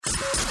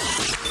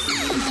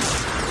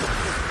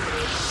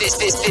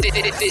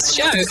This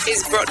show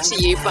is brought to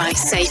you by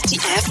Safety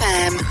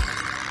FM.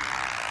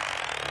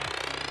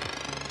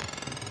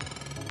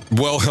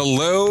 Well,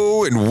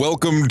 hello and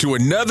welcome to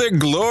another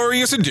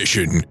glorious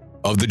edition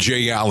of The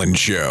Jay Allen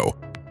Show.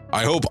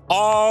 I hope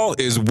all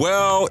is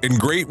well and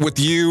great with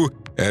you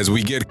as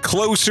we get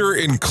closer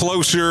and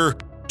closer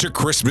to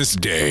Christmas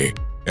Day,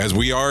 as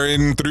we are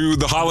in through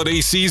the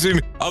holiday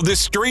season of this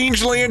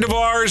strange land of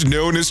ours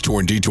known as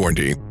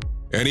 2020.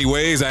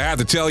 Anyways, I have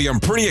to tell you, I'm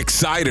pretty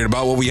excited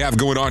about what we have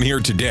going on here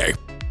today.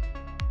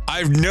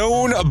 I've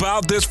known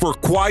about this for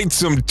quite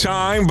some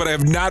time, but I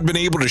have not been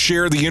able to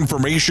share the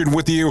information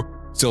with you,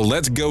 so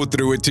let's go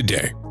through it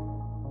today.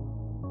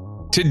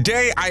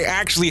 Today, I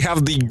actually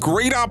have the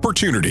great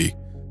opportunity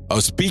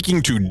of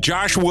speaking to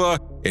Joshua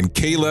and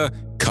Kayla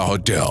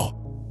Caudill.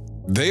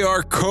 They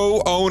are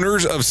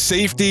co-owners of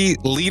Safety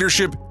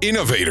Leadership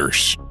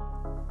Innovators,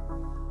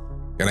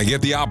 and I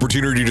get the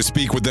opportunity to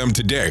speak with them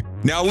today.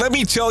 Now, let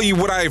me tell you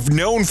what I've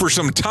known for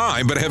some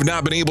time, but have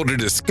not been able to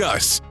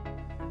discuss.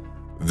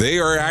 They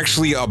are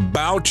actually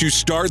about to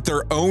start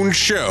their own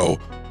show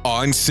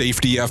on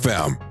Safety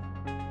FM.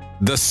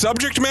 The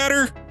subject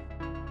matter?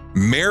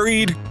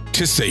 Married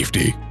to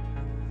Safety.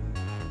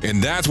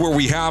 And that's where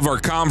we have our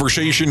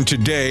conversation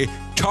today,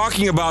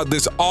 talking about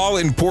this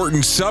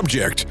all-important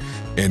subject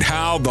and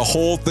how the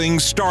whole thing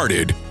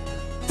started,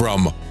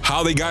 from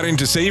how they got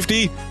into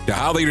safety to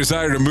how they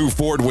decided to move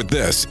forward with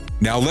this.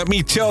 Now, let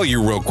me tell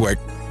you real quick,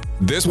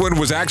 this one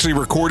was actually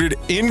recorded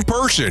in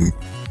person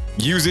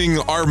using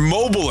our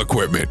mobile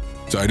equipment.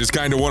 So I just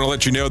kind of want to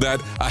let you know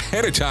that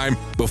ahead of time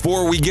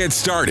before we get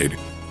started.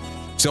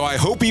 So I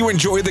hope you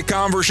enjoy the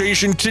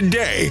conversation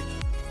today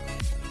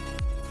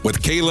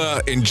with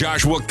Kayla and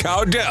Joshua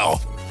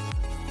Caudill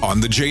on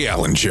The Jay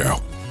Allen Show.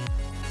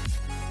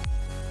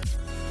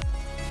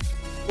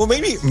 Well,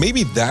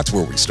 maybe that's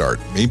where we start.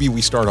 Maybe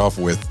we start off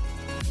with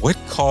what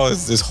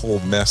caused this whole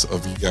mess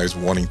of you guys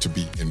wanting to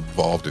be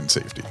involved in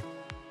safety?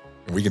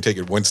 And we can take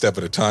it one step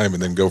at a time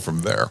and then go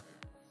from there.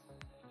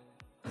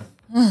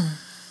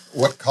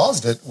 What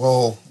caused it?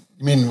 Well,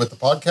 you mean with the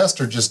podcast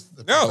or just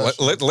the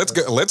let's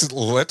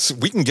go.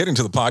 We can get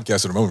into the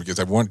podcast in a moment because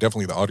I want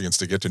definitely the audience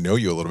to get to know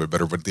you a little bit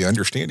better. But the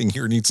understanding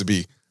here needs to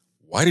be,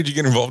 why did you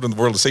get involved in the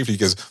world of safety?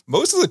 Because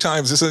most of the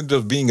times this ends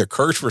up being a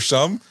curse for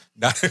some,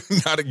 not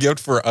a gift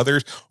for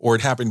others, or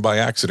it happened by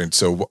accident.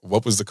 So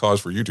what was the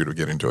cause for you two to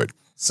get into it?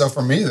 So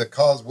for me, the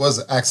cause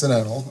was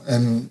accidental.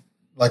 And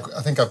like,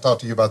 I think I've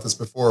talked to you about this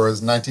before, it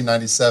was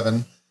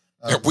 1997.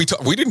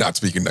 We did not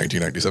speak in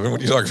 1997.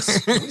 What are you talking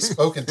about? We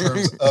spoke in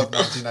terms of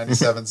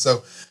 1997.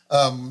 So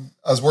I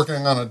was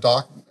working on a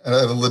dock at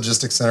a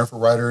logistics center for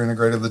Ryder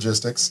Integrated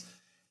Logistics.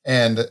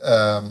 And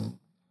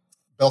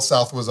Bell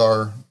South was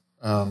our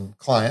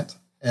client.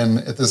 And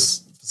at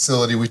this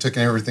facility, we took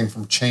in everything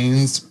from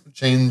change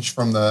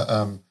from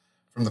the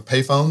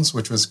payphones,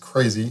 which was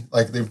crazy.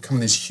 Like, they would come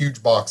in these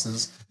huge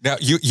boxes. Now,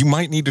 you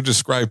might need to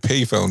describe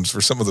payphones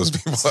for some of those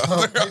people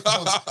out there.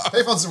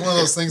 Payphones are one of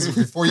those things that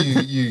before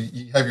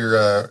you have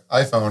your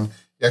iPhone,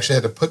 you actually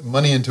had to put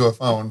money into a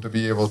phone to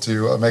be able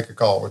to make a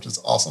call, which is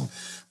awesome.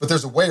 But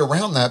there's a way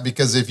around that,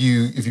 because if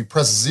you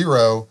press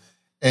 0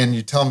 and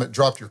you tell them it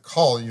dropped your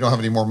call, you don't have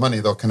any more money,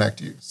 they'll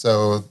connect you.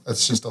 So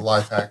that's just a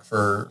life hack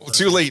for... Well,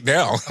 too late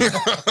now.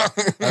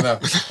 I know.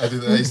 I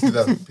used to do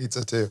that with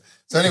pizza too.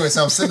 So anyway,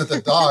 so I'm sitting at the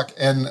dock,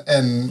 and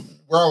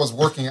where I was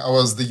working, I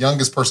was the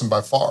youngest person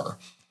by far.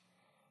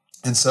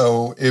 And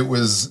so it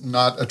was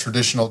not a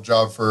traditional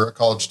job for a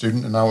college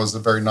student, and I was a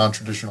very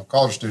non-traditional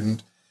college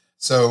student.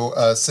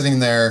 So sitting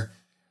there,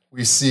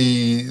 we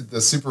see the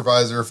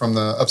supervisor from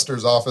the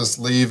upstairs office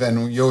leave,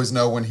 and you always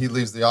know when he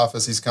leaves the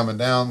office, he's coming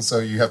down. So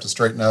you have to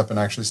straighten up and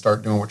actually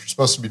start doing what you're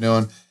supposed to be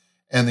doing.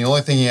 And the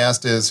only thing he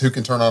asked is, who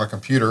can turn on a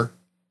computer?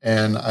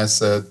 And I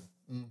said,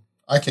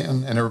 I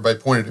can. And everybody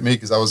pointed at me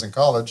because I was in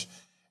college.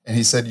 And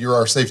he said, you're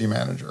our safety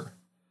manager.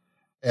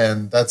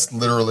 And that's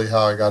literally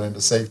how I got into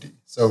safety.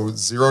 So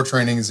 0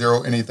 training,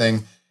 0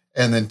 anything.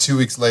 And then 2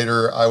 weeks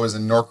later, I was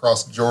in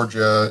Norcross,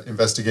 Georgia,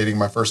 investigating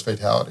my first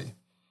fatality.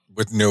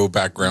 With no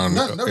background.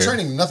 No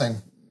training, nothing.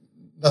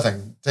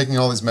 Taking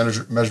all these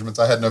measurements,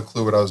 I had no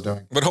clue what I was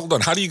doing. But hold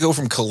on, how do you go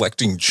from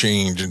collecting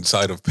change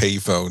inside of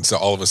payphones to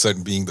all of a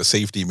sudden being the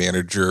safety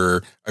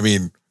manager? I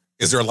mean,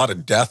 is there a lot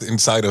of death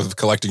inside of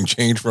collecting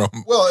change from?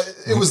 Well,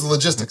 it was the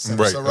logistics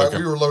center. Right, So okay.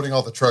 we were loading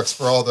all the trucks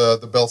for all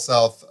the Bell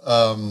South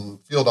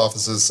field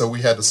offices. So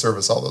we had to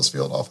service all those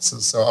field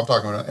offices. So I'm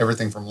talking about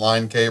everything from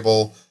line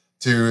cable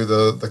to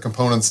the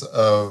components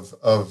of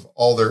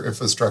all their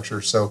infrastructure.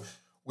 So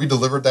we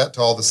delivered that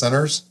to all the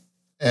centers,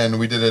 and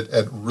we did it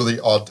at really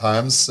odd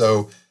times.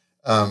 So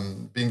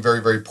being very,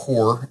 very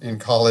poor in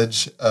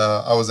college,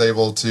 I was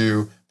able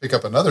to pick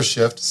up another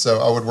shift.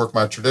 So I would work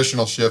my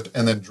traditional shift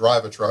and then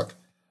drive a truck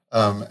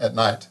at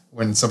night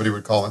when somebody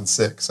would call in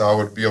sick. So I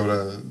would be able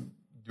to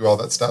do all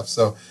that stuff.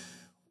 So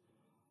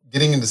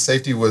getting into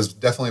safety was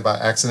definitely by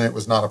accident. It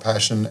was not a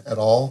passion at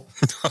all.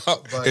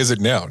 But is it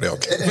now? No.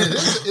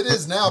 It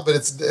is now, but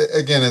it's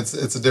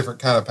a different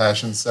kind of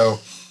passion. So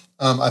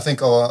I think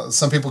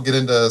some people get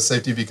into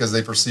safety because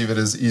they perceive it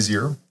as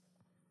easier.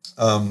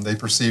 They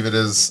perceive it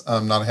as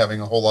not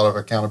having a whole lot of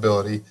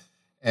accountability.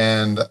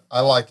 And I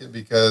like it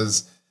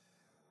because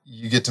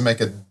you get to make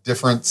a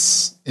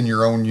difference in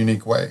your own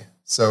unique way.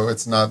 So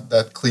it's not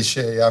that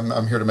cliche,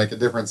 I'm here to make a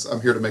difference. I'm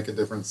here to make a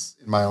difference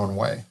in my own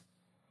way.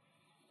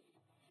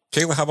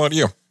 Kayla, how about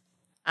you?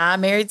 I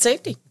married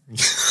safety.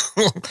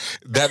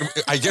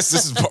 That, I guess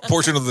this is a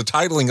portion of the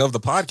titling of the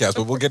podcast,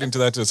 but we'll get into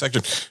that in a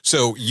section.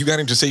 So you got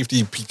into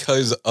safety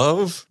because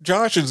of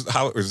Josh? Is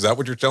that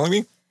what you're telling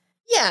me?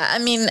 Yeah, I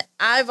mean,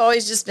 I've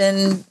always just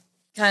been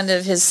kind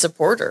of his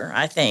supporter,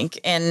 I think,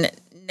 and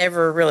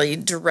never really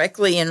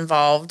directly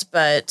involved,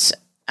 but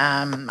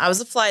I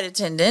was a flight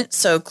attendant,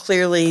 so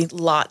clearly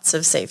lots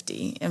of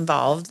safety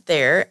involved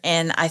there.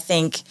 And I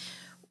think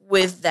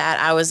with that,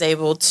 I was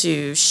able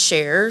to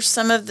share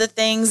some of the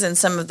things and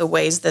some of the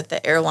ways that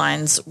the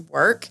airlines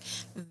work.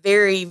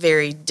 Very,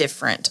 very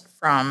different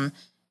from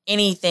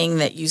anything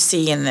that you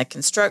see in the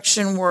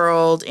construction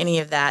world, any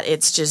of that.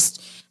 It's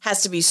just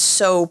has to be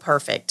so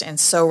perfect and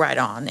so right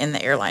on in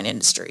the airline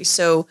industry.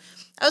 So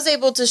I was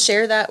able to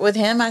share that with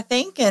him, I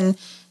think, and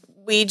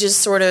we just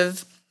sort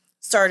of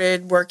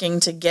started working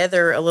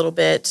together a little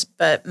bit,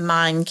 but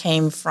mine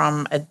came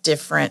from a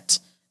different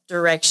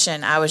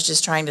direction. I was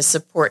just trying to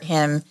support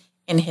him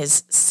in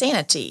his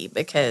sanity,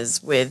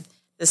 because with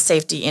the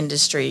safety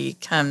industry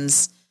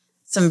comes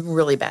some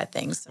really bad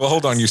things sometimes. Well,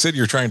 hold on. You said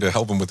you're trying to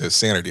help him with his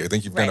sanity. I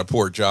think you've done a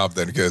poor job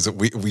then, because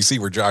we see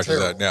where Josh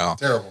is at now.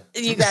 Terrible.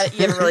 You have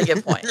a really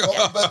good point.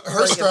 Well, but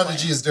her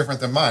strategy is different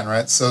than mine,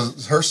 right? So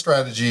her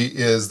strategy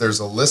is there's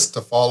a list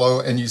to follow,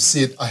 and you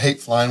see it. I hate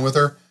flying with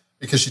her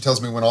because she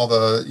tells me when all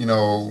the,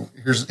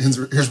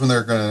 here's when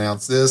they're going to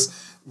announce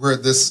this. We're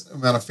at this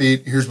amount of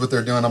feet. Here's what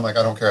they're doing. I'm like,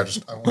 I don't care.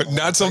 But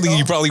not something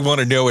you probably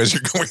want to know as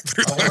you're going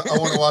through. I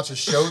want to watch a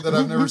show that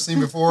I've never seen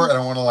before, and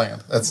I want to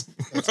land. That's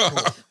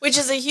cool. Which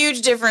is a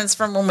huge difference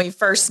from when we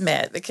first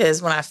met,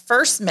 because when I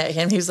first met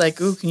him, he was like,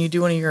 "Ooh, can you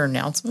do one of your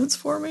announcements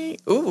for me?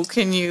 Ooh,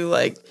 can you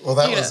like?" Well,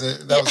 that was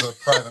a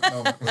private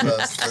moment with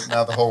us that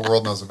now the whole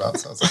world knows about.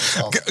 So it's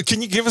awesome.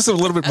 Can you give us a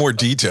little bit more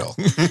detail?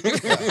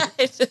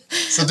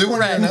 So do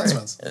one of your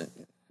announcements.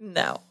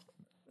 No.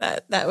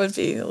 That would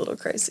be a little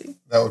crazy.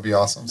 That would be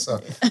awesome.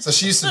 So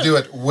she used to do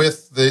it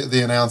with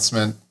the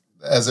announcement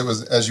as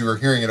you were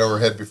hearing it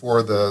overhead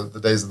before the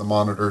days of the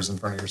monitors in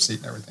front of your seat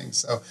and everything.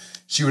 So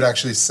she would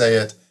actually say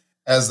it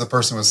as the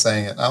person was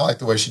saying it. And I liked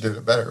the way she did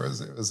it better.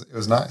 It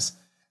was nice.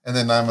 And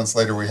then 9 months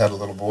later, we had a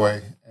little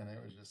boy, and it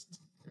was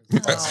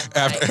just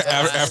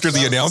after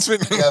the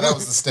announcement. Yeah, that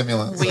was the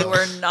stimulant. We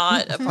were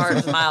not a part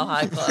of the Mile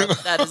High Club.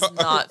 That is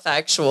not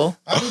factual.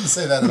 I didn't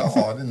say that at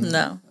all. I didn't.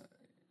 No.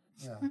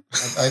 Yeah,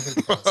 I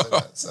didn't say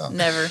that. So.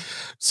 Never.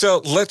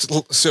 So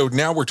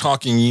now we're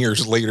talking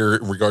years later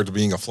in regard to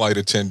being a flight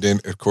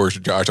attendant. Of course,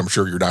 Josh, I'm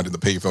sure you're not in the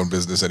payphone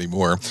business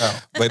anymore. No.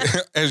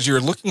 But as you're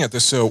looking at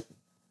this, so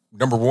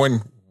number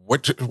one,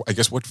 what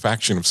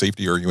faction of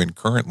safety are you in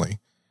currently?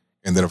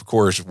 And then, of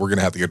course, we're going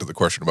to have to get to the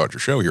question about your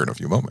show here in a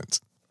few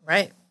moments.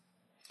 Right.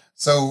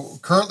 So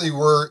currently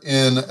we're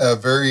in a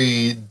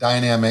very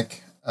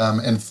dynamic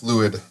and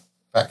fluid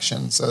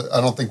faction. So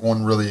I don't think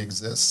one really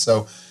exists.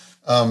 So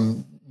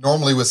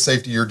normally with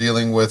safety, you're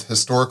dealing with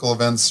historical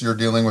events, you're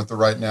dealing with the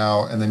right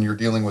now, and then you're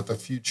dealing with the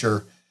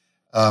future.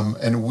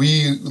 And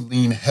we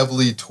lean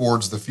heavily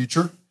towards the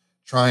future,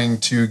 trying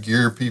to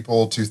gear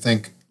people to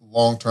think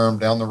long-term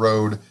down the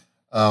road,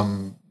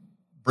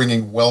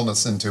 bringing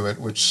wellness into it,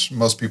 which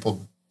most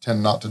people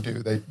tend not to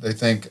do. They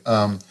think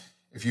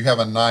if you have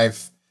a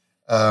knife,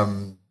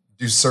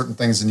 do certain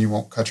things and you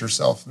won't cut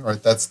yourself,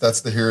 right?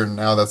 That's the here and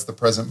now. That's the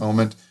present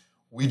moment.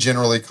 We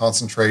generally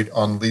concentrate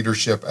on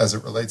leadership as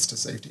it relates to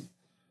safety.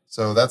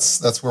 So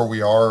that's where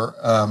we are.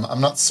 I'm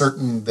not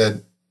certain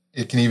that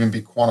it can even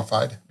be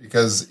quantified,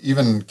 because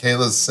even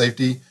Kayla's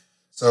safety.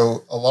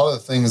 So a lot of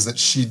the things that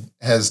she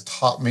has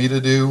taught me to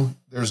do,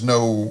 there's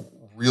no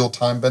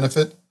real-time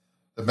benefit.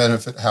 The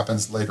benefit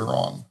happens later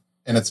on,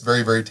 and it's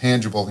very, very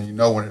tangible, and you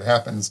know when it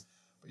happens,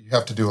 but you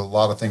have to do a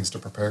lot of things to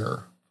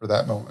prepare for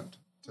that moment,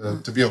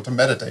 to be able to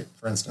meditate,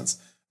 for instance.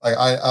 Like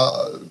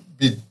I'll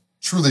be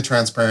truly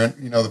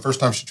transparent. The first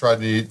time she tried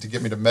to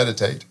get me to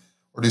meditate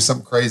or do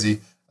something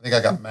crazy, I think I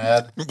got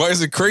mad. Why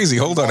is it crazy?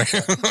 Hold on.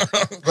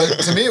 But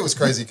to me, it was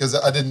crazy because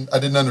I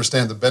didn't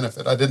understand the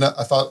benefit. I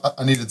thought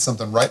I needed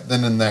something right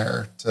then and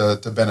there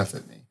to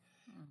benefit me.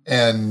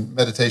 And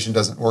meditation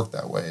doesn't work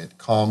that way. It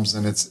calms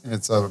and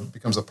it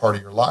becomes a part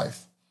of your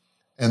life.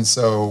 And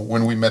so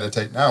when we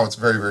meditate now, it's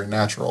very, very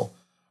natural.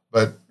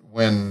 But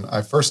when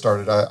I first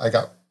started, I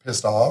got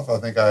pissed off. I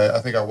think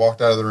I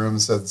walked out of the room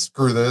and said,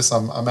 "Screw this,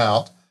 I'm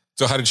out."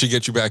 So how did she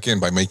get you back in?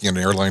 By making an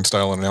airline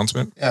style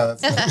announcement? Yeah,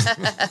 that's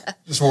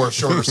just wore a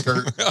shorter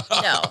skirt.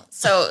 No.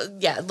 So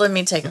yeah, let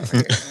me take over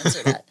here and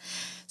answer that.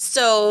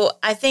 So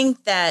I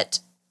think that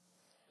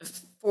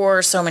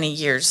for so many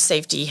years,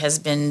 safety has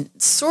been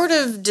sort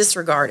of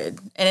disregarded,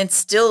 and it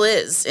still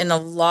is in a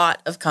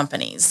lot of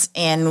companies.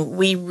 And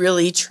we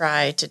really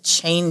try to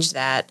change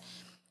that,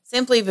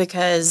 simply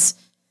because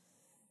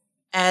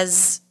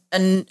as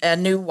a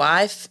new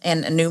wife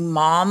and a new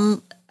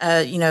mom,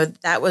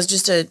 that was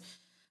just a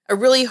a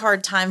really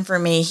hard time for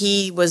me.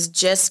 He was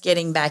just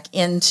getting back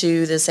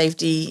into the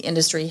safety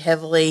industry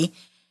heavily.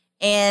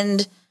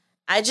 And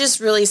I just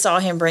really saw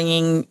him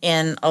bringing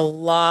in a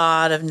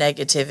lot of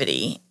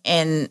negativity.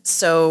 And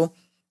so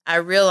I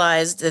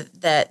realized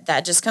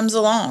that just comes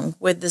along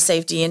with the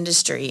safety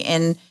industry.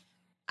 And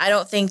I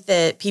don't think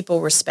that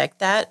people respect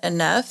that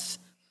enough.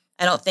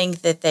 I don't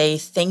think that they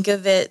think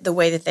of it the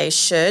way that they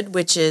should,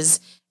 which is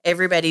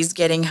everybody's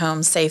getting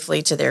home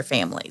safely to their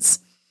families.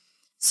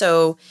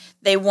 So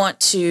they want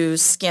to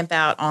skimp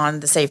out on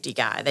the safety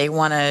guy. They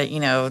want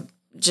to,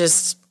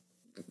 just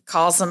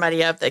call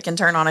somebody up that can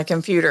turn on a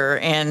computer.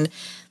 And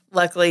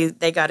luckily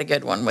they got a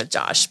good one with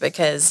Josh,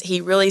 because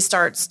he really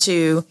starts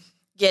to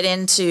get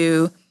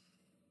into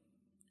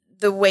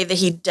the way that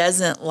he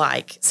doesn't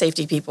like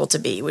safety people to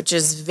be, which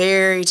is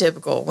very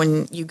typical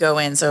when you go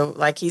in. So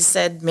like he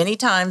said many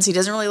times, he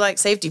doesn't really like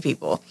safety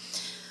people.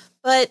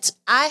 But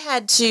I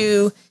had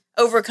to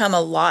overcome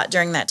a lot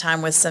during that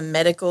time with some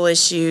medical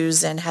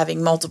issues and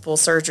having multiple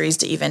surgeries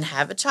to even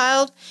have a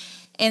child.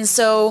 And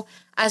so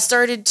I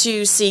started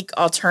to seek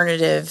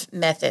alternative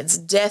methods,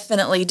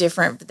 definitely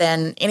different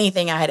than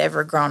anything I had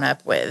ever grown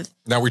up with.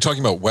 Now, we're talking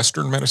about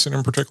Western medicine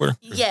in particular?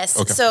 Yes.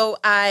 Okay. So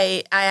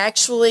I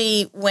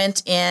actually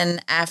went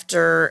in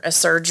after a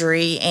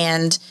surgery,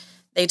 and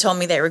they told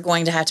me they were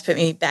going to have to put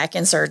me back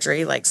in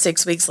surgery like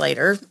 6 weeks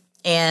later.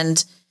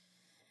 And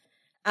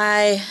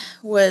I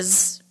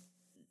was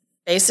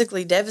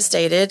basically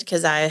devastated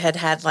because I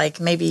had like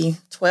maybe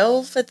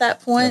 12 at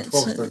that point. Yeah,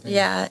 12, 13.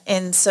 Yeah.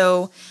 And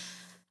so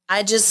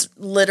I just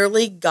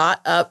literally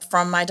got up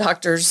from my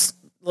doctor's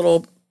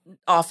little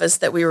office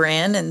that we were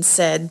in and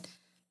said,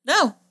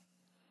 no,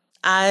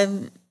 I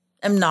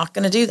am not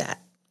going to do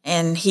that.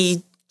 And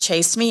he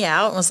chased me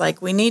out and was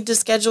like, we need to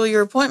schedule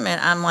your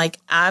appointment. I'm like,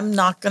 I'm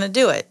not going to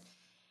do it.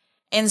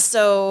 And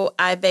so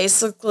I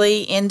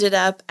basically ended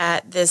up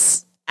at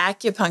this an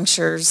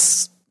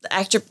acupuncturist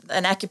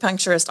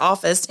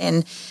office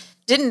and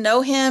didn't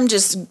know him.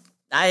 Just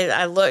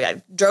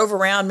I drove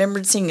around,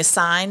 remembered seeing a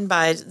sign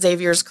by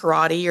Xavier's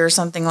Karate or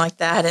something like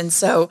that. And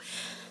so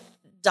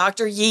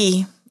Dr.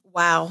 Yee,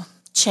 wow,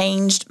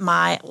 changed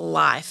my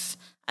life.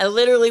 I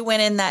literally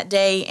went in that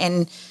day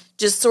and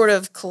just sort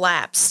of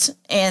collapsed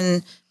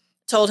and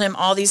told him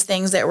all these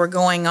things that were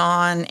going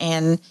on.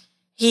 And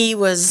he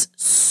was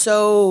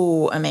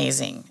so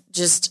amazing,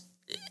 just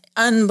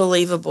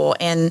unbelievable,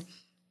 and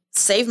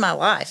saved my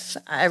life.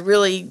 I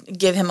really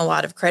give him a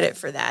lot of credit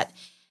for that.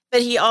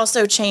 But he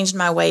also changed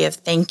my way of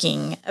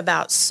thinking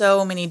about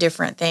so many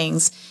different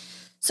things.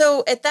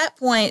 So at that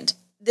point,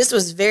 this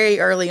was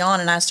very early on,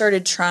 and I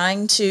started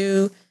trying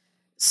to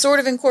sort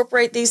of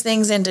incorporate these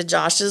things into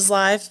Josh's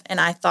life, and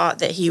I thought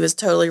that he was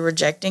totally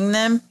rejecting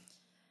them.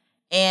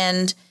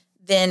 And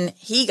then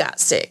he got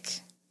sick,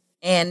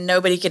 and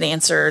nobody could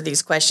answer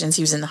these questions.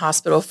 He was in the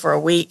hospital for a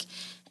week,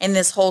 and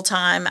this whole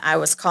time I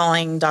was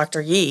calling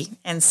Dr. Yee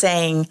and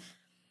saying,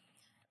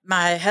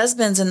 my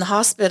husband's in the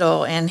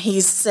hospital, and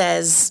he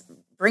says,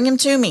 bring him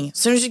to me. As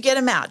soon as you get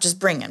him out, just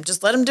bring him.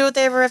 Just let him do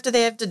whatever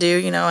they have to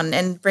do,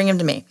 and bring him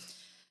to me.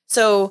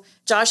 So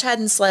Josh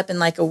hadn't slept in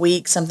like a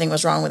week. Something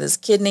was wrong with his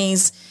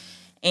kidneys,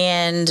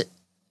 and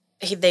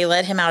they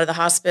let him out of the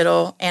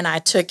hospital, and I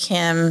took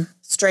him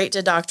straight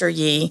to Dr.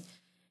 Yee,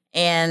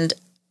 and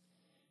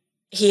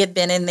he had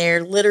been in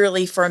there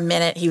literally for a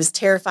minute. He was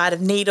terrified of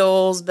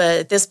needles, but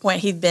at this point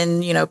he'd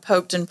been,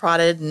 poked and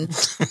prodded and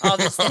all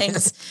these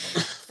things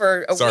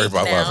for a Sorry week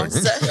about now.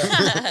 laughing.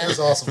 It was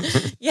awesome.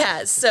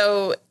 Yeah.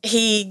 So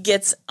he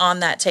gets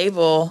on that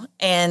table,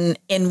 and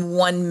in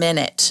 1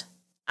 minute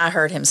I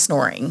heard him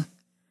snoring,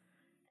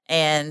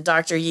 and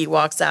Dr. Yee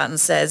walks out and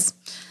says,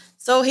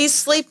 so he's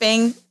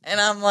sleeping. And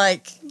I'm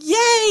like,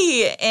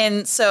 yay.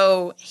 And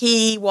so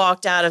he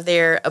walked out of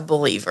there a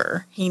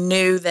believer. He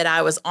knew that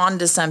I was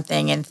onto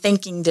something and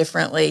thinking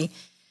differently.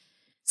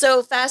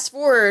 So fast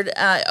forward,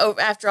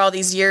 after all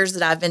these years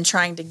that I've been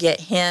trying to get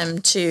him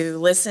to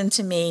listen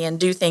to me and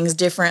do things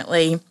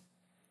differently,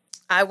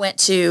 I went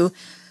to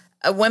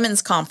a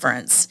women's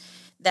conference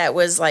that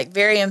was like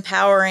very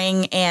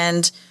empowering,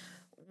 and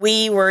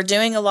we were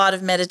doing a lot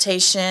of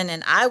meditation,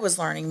 and I was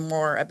learning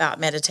more about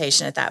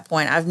meditation at that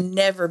point. I've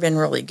never been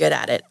really good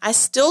at it. I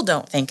still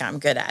don't think I'm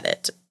good at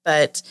it,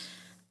 but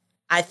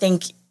I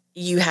think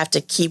you have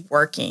to keep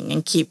working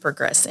and keep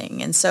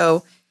progressing. And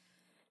so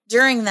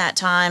during that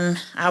time,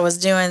 I was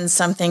doing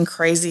something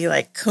crazy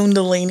like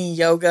Kundalini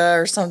yoga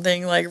or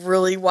something like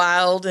really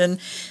wild, and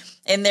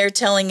they're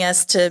telling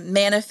us to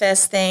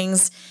manifest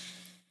things.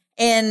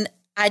 And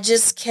I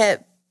just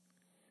kept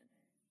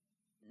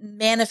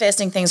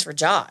manifesting things for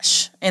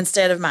Josh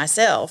instead of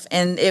myself.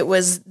 And it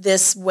was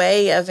this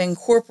way of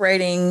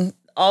incorporating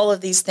all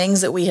of these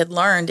things that we had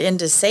learned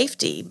into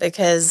safety,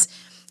 because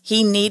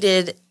he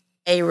needed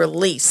a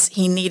release.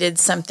 He needed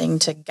something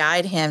to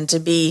guide him to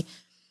be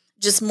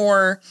just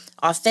more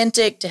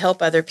authentic, to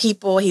help other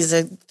people. He's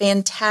a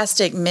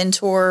fantastic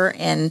mentor.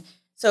 And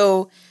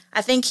so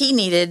I think he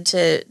needed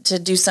to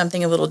do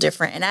something a little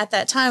different. And at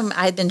that time,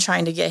 I had been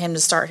trying to get him to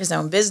start his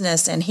own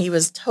business, and he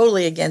was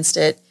totally against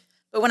it.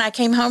 But when I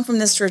came home from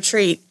this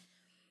retreat,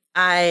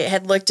 I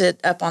had looked it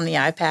up on the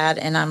iPad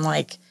and I'm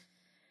like,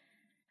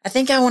 I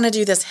think I want to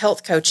do this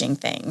health coaching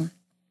thing.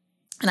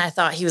 And I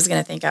thought he was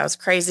going to think I was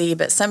crazy,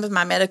 but some of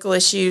my medical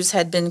issues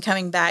had been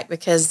coming back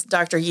because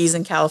Dr. Yee's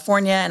in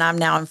California and I'm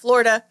now in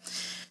Florida.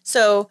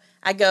 So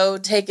I go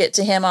take it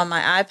to him on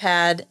my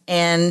iPad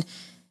and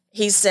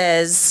he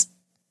says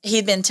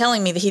he'd been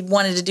telling me that he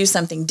wanted to do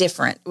something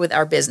different with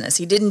our business.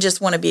 He didn't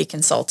just want to be a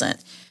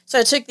consultant. So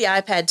I took the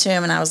iPad to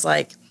him and I was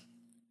like,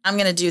 I'm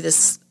going to do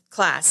this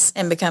class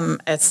and become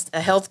a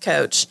health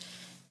coach.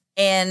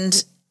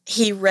 And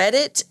he read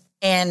it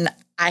and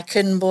I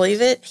couldn't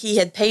believe it. He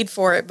had paid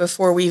for it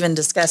before we even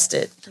discussed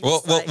it.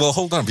 Well,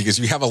 hold on, because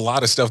you have a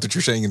lot of stuff that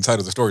you're saying inside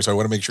of the story. So I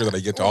want to make sure that I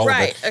get to all of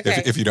it,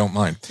 okay. if you don't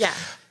mind. Yeah.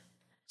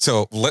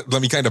 So let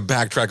me kind of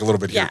backtrack a little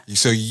bit here. Yeah.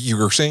 So you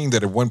were saying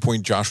that at one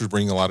point, Josh was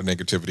bringing a lot of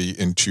negativity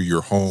into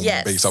your home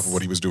based off of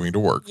what he was doing to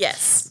work.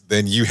 Yes.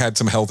 Then you had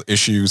some health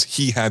issues.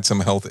 He had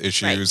some health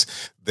issues.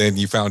 Right. Then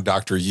you found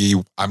Dr.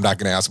 Yee. I'm not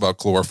going to ask about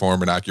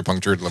chloroform and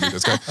acupuncture. Let me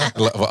just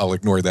I'll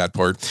ignore that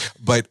part.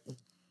 But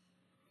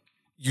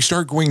you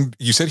start going,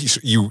 you said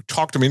you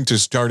talked him into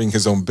starting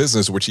his own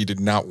business, which he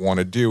did not want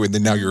to do. And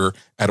then now you're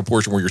at a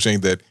portion where you're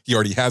saying that he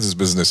already has his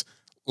business.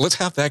 Let's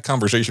have that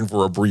conversation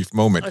for a brief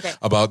moment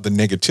about the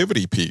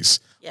negativity piece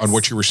on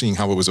what you were seeing,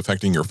 how it was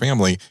affecting your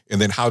family.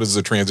 And then how does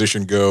the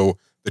transition go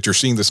that you're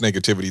seeing this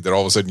negativity that all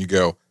of a sudden you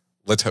go,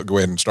 let's go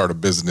ahead and start a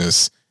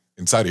business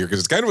inside of here. Cause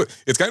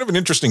it's kind of an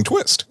interesting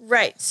twist.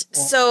 Right.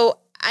 So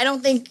I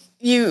don't think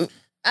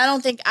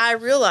I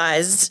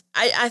realized,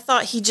 I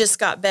thought he just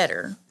got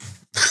better.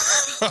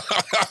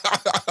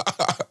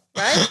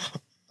 Right?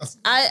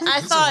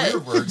 I thought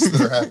weird words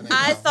that are happening.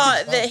 I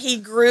thought that he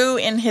grew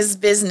in his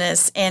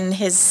business and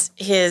his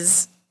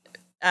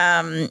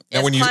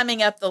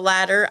climbing up the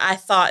ladder. I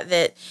thought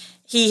that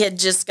he had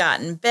just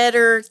gotten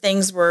better.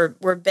 Things were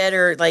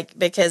better, like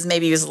because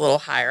maybe he was a little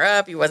higher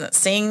up. He wasn't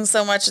seeing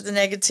so much of the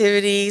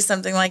negativity,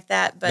 something like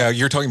that. But now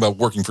you're talking about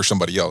working for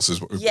somebody else.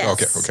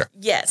 Yes. Okay.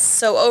 Yes.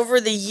 So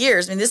over the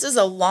years, I mean, this is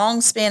a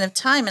long span of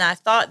time, and I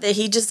thought that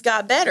he just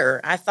got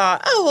better. I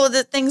thought,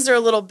 that things are a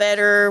little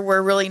better.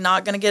 We're really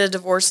not going to get a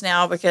divorce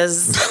now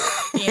because,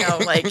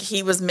 like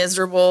he was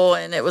miserable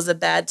and it was a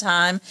bad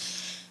time.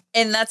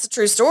 And that's a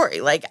true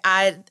story. Like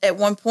I, at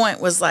one point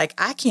was like,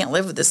 I can't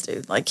live with this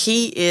dude. Like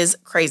he is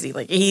crazy.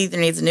 Like he either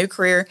needs a new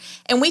career.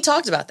 And we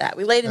talked about that.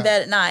 We laid in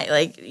bed at night.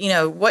 Like,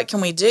 what can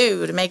we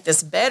do to make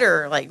this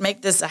better? Like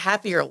make this a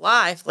happier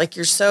life. Like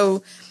you're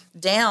so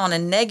down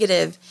and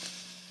negative.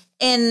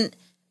 And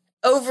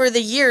over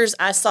the years,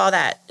 I saw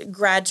that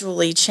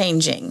gradually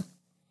changing.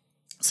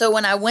 So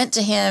when I went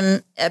to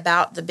him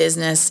about the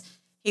business,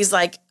 he's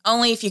like,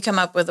 only if you come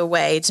up with a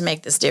way to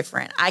make this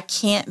different. I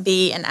can't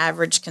be an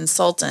average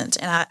consultant.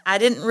 And I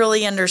didn't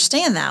really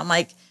understand that. I'm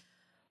like,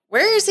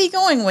 where is he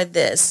going with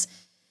this?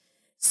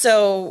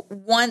 So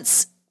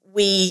once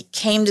we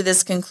came to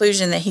this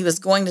conclusion that he was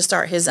going to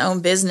start his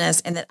own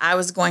business and that I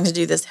was going to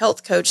do this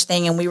health coach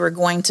thing and we were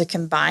going to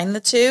combine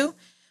the two,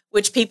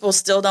 which people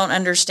still don't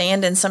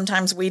understand. And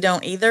sometimes we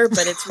don't either,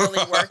 but it's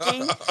really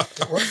working.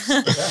 It works.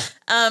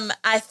 Yeah.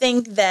 I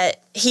think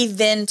that he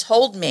then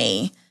told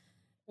me,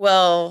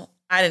 well,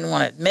 I didn't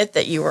want to admit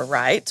that you were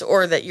right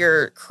or that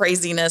your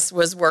craziness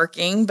was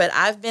working, but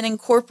I've been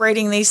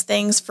incorporating these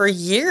things for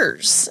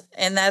years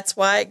and that's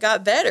why it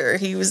got better.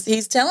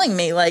 He's telling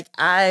me like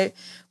I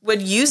would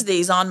use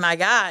these on my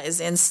guys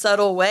in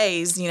subtle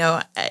ways.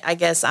 I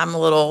guess I'm a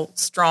little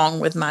strong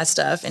with my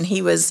stuff and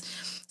he was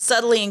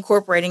subtly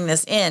incorporating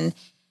this in.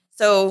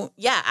 So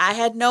yeah, I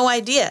had no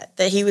idea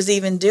that he was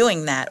even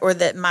doing that or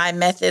that my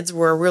methods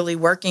were really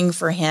working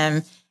for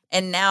him.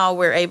 And now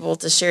we're able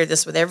to share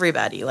this with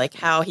everybody, like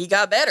how he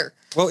got better.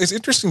 Well, it's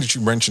interesting that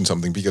you mentioned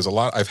something because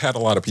I've had a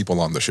lot of people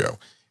on the show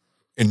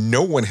and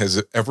no one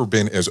has ever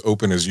been as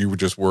open as you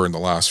just were in the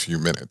last few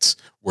minutes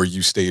where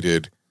you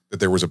stated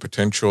that there was a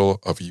potential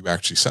of you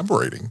actually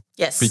separating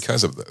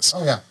because of this.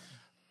 Oh, yeah.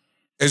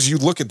 As you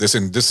look at this,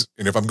 and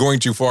if I'm going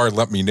too far,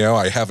 let me know.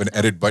 I have an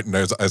edit button,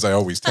 as I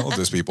always tell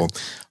these people.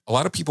 A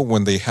lot of people,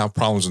 when they have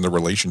problems in their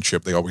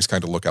relationship, they always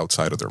kind of look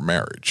outside of their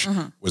marriage.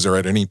 Mm-hmm. Was there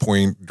at any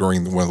point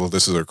during when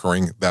this is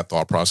occurring that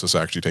thought process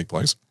actually take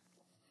place?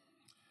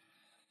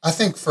 I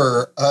think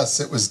for us,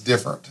 it was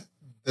different.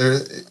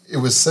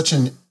 It was such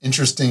an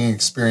interesting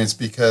experience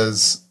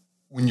because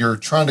when you're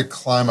trying to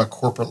climb a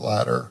corporate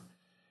ladder,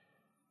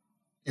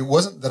 it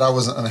wasn't that I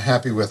wasn't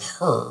unhappy with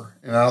her,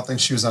 and I don't think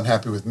she was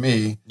unhappy with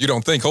me. You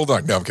don't think? Hold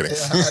on. No, I'm kidding.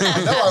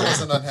 I know I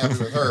wasn't unhappy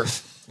with her.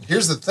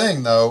 Here's the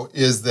thing, though,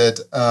 is that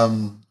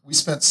we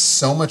spent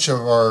so much of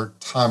our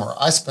time, or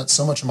I spent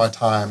so much of my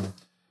time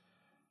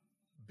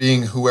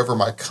being whoever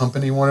my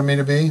company wanted me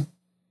to be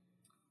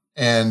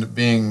and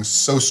being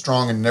so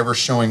strong and never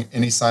showing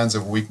any signs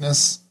of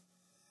weakness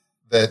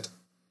that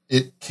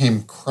it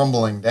came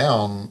crumbling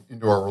down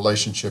into our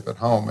relationship at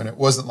home. And it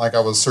wasn't like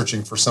I was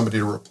searching for somebody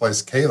to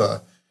replace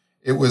Kayla.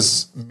 It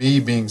was me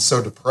being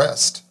so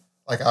depressed.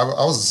 Like I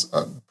was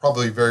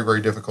probably very,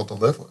 very difficult to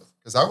live with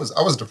because I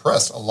was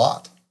depressed a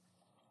lot.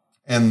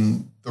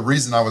 And the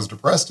reason I was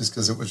depressed is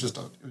because it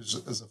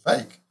was a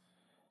fake.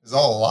 is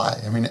all a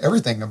lie. I mean,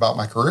 everything about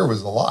my career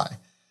was a lie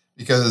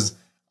because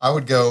I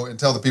would go and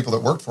tell the people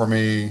that worked for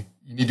me,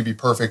 you need to be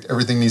perfect.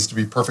 Everything needs to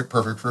be perfect.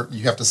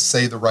 You have to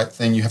say the right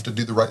thing. You have to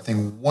do the right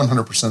thing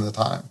 100% of the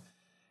time.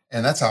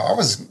 And that's how I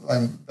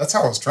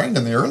was trained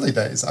in the early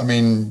days. I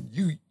mean,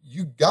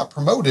 you got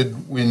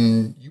promoted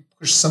when you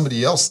pushed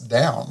somebody else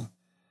down.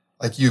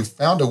 Like you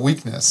found a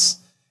weakness,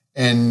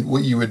 and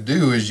what you would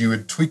do is you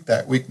would tweak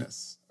that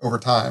weakness over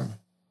time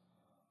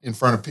in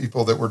front of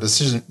people that were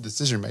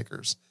decision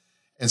makers.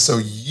 And so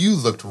you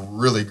looked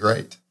really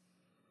great.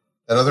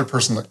 That other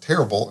person looked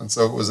terrible, and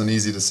so it was an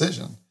easy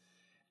decision.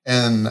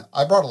 And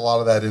I brought a lot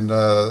of that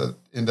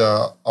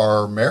into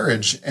our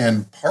marriage.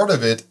 And part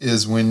of it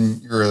is when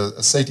you're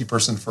a safety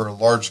person for a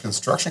large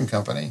construction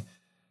company,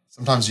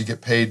 sometimes you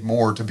get paid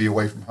more to be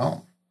away from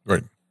home.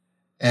 Right.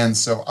 And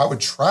so I would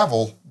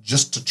travel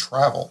just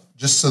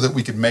so that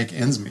we could make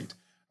ends meet.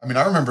 I mean,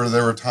 I remember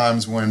there were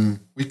times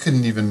when we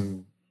couldn't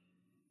even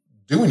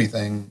do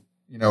anything.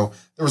 You know,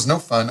 there was no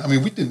fun. I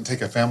mean, we didn't take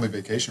a family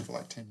vacation for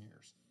like 10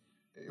 years.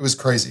 It was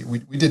crazy. We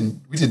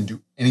didn't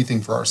do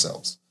anything for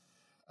ourselves.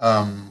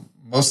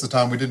 Most of the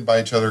time we didn't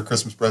buy each other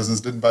Christmas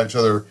presents, didn't buy each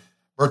other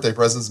birthday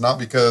presents, not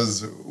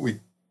because we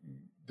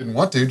didn't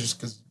want to, just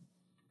because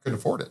we couldn't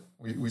afford it.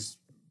 We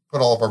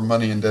put all of our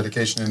money and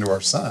dedication into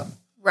our son.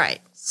 Right.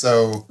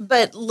 So,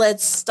 but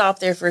let's stop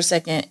there for a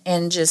second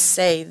and just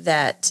say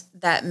that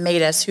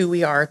made us who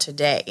we are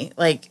today.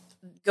 Like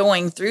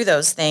going through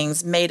those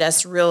things made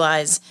us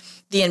realize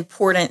the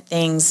important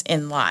things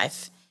in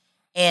life.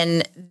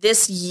 And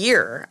this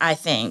year, I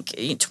think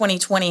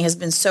 2020 has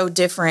been so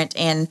different,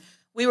 and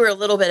we were a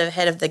little bit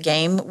ahead of the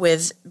game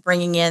with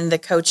bringing in the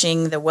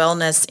coaching, the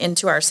wellness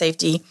into our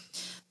safety.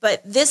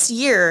 But this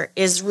year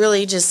is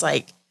really just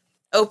like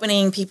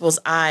opening people's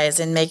eyes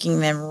and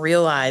making them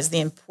realize the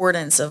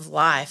importance of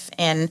life.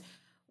 And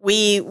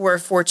we were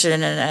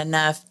fortunate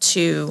enough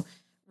to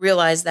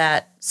realize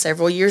that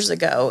several years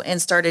ago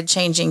and started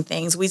changing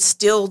things. We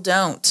still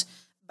don't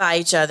buy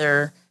each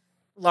other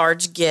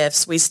large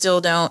gifts. We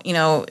still don't,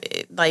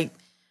 like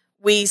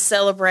we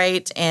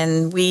celebrate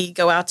and we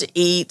go out to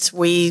eat.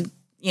 We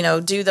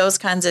do those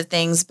kinds of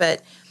things,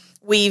 but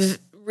we've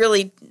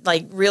really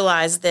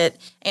realized that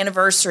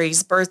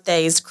anniversaries,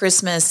 birthdays,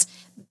 Christmas,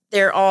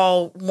 they're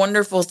all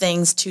wonderful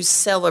things to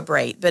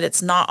celebrate, but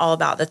it's not all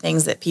about the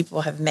things that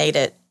people have made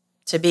it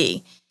to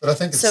be. But I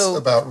think it's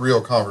about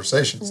real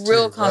conversations.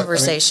 Real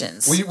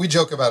conversations. Right? I mean, we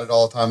joke about it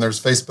all the time.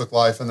 There's Facebook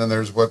life, and then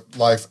there's what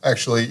life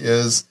actually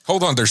is.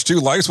 Hold on, there's two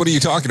lives? What are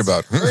you talking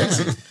about?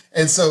 Crazy.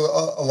 And so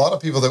a lot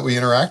of people that we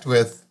interact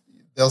with,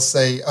 they'll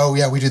say, oh,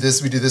 yeah, we do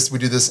this.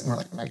 And we're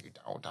like, no, you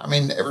don't. I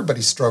mean,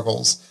 everybody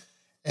struggles.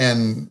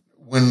 And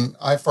when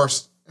I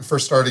first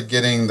started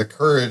getting the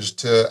courage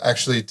to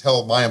actually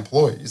tell my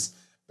employees,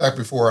 back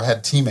before I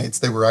had teammates,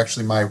 they were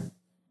actually my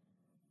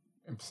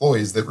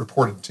employees that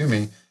reported to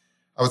me,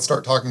 I would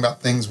start talking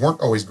about things weren't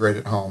always great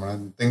at home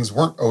and things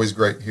weren't always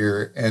great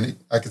here. And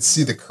I could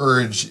see the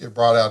courage it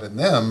brought out in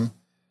them.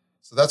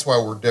 So that's why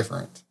we're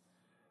different.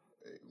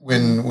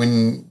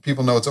 When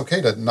people know it's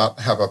okay to not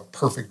have a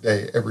perfect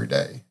day every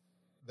day,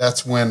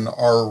 that's when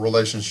our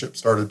relationship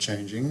started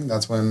changing.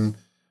 That's when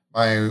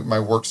my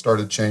work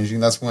started changing.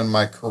 That's when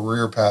my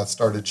career path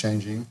started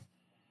changing.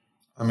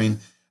 I mean,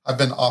 I've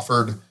been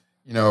offered,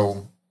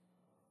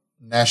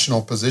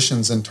 national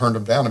positions and turned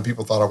them down, and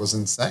people thought I was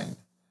insane.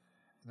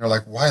 And they're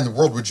like, why in the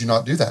world would you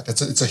not do that?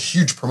 It's a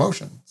huge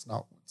promotion. It's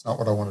not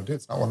what I want to do.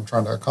 It's not what I'm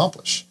trying to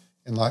accomplish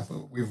in life.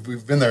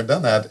 We've been there,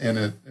 done that, and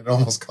it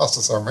almost cost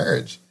us our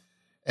marriage.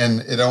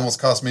 And it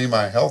almost cost me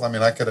my health. I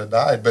mean, I could have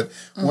died. But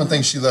one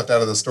thing she left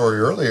out of the story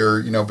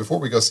earlier, before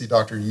we go see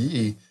Dr.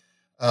 Yee,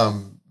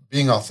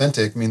 being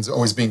authentic means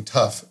always being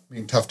tough.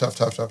 And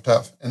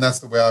that's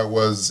the way I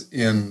was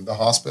in the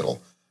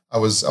hospital. I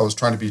was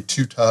trying to be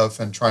too tough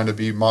and trying to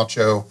be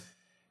macho.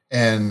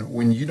 And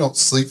when you don't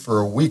sleep for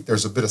a week,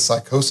 there's a bit of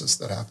psychosis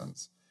that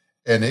happens.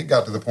 And it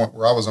got to the point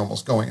where I was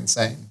almost going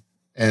insane.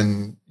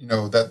 And,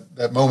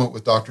 that moment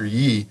with Dr.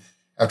 Yee,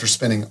 after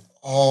spending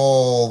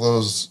all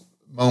those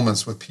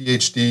moments with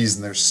PhDs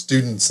and their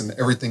students and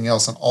everything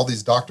else and all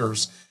these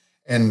doctors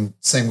and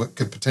saying what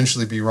could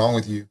potentially be wrong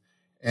with you.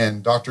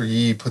 And Dr.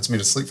 Yee puts me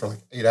to sleep for like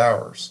 8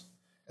 hours.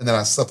 And then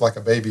I slept like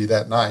a baby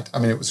that night. I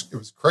mean, it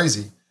was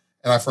crazy.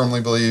 And I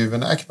firmly believe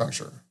in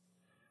acupuncture.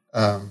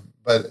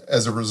 But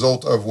as a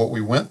result of what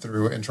we went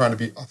through and trying to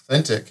be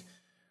authentic,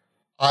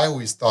 I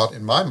always thought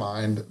in my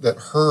mind that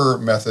her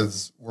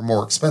methods were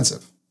more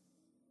expensive.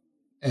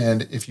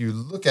 And if you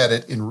look at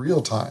it in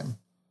real time,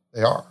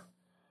 they are.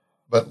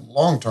 But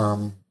long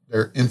term,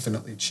 they're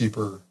infinitely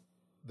cheaper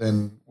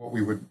than what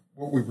we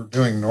were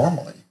doing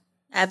normally.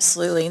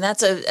 Absolutely. And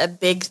that's a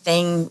big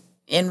thing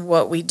in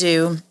what we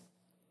do.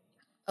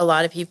 A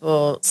lot of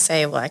people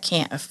say, well, I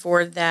can't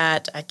afford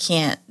that. I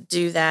can't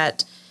do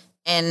that.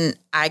 And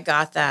I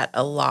got that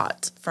a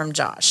lot from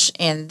Josh.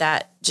 And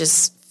that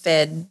just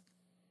fed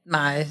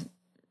my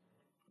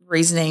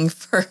reasoning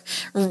for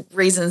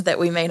reasons that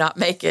we may not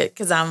make it.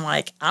 Cause I'm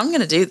like, I'm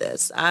going to do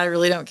this. I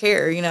really don't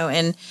care,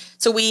 and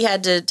so we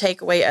had to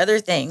take away other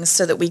things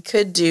so that we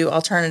could do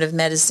alternative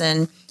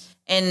medicine,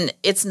 and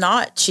it's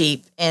not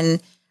cheap.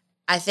 And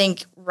I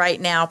think right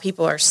now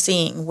people are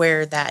seeing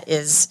where that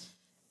is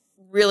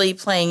really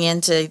playing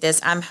into this.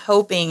 I'm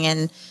hoping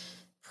and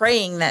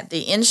praying that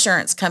the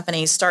insurance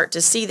companies start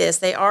to see this.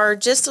 They are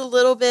just a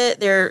little bit,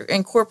 they're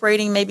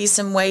incorporating maybe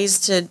some ways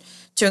to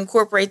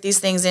incorporate these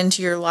things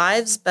into your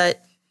lives,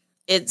 but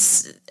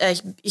it's a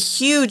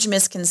huge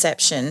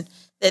misconception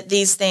that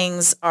these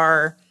things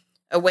are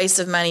a waste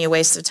of money, a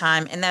waste of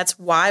time. And that's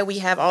why we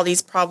have all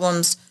these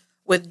problems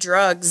with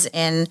drugs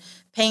and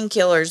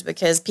painkillers,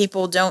 because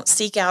people don't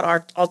seek out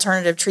our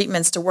alternative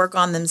treatments to work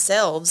on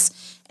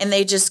themselves, and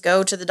they just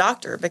go to the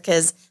doctor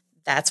because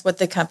that's what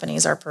the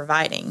companies are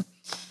providing.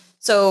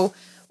 So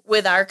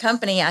with our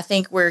company, I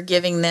think we're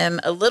giving them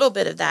a little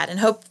bit of that and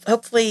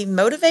hopefully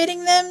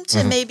motivating them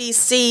to maybe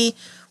see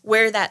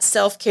where that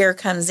self-care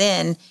comes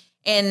in.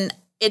 And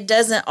it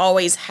doesn't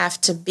always have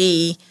to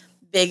be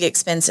big,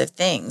 expensive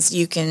things.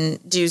 You can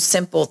do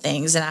simple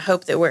things. And I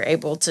hope that we're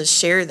able to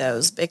share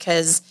those,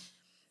 because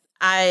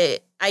I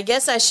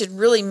guess I should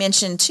really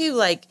mention too,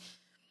 like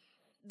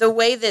the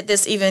way that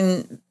this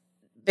even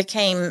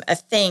became a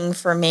thing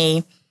for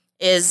me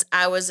is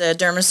I was a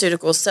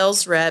dermaceutical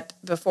sales rep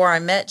before I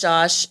met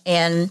Josh,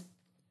 and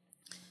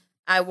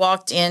I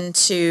walked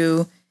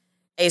into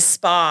a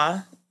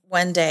spa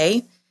one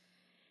day,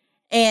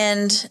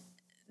 and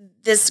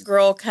this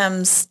girl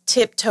comes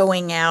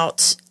tiptoeing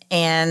out,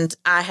 and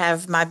I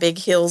have my big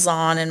heels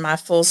on and my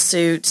full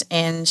suit,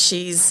 and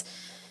she's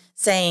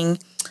saying,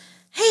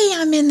 "Hey,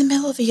 I'm in the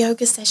middle of a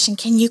yoga session.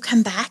 Can you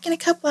come back in a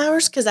couple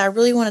hours? Because I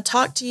really want to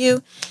talk to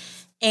you."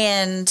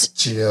 And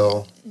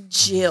Jill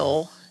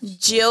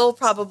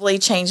probably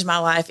changed my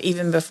life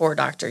even before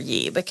Dr.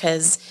 Yee,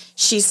 because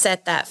she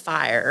set that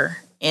fire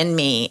in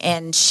me.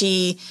 And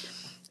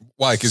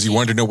why? Because you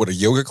wanted to know what a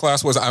yoga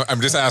class was?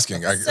 I'm just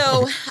asking.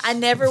 So I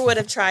never would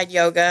have tried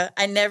yoga.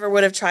 I never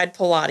would have tried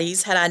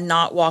Pilates had I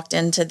not walked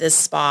into this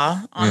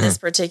spa on this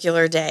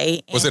particular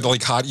day. Was it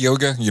like hot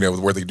yoga,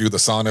 where they do the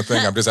sauna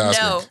thing? I'm just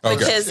asking. No, okay.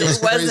 because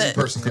it wasn't.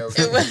 Crazy person yoga.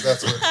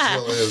 That's what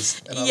Jill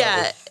is. And I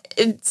love it.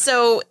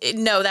 So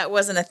no, that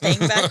wasn't a thing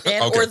back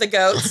then, Okay. or the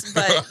goats,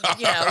 but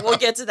we'll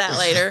get to that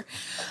later.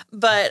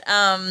 But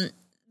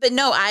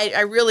no,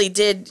 I really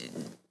did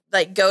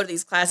like go to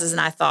these classes,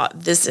 and I thought,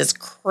 this is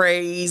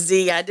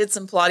crazy. I did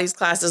some Pilates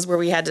classes where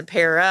we had to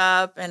pair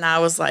up, and I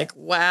was like,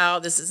 wow,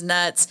 this is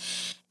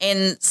nuts.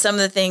 And some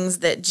of the things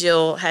that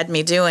Jill had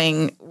me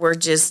doing were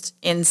just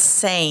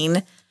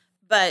insane.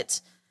 But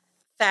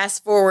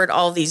fast forward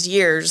all these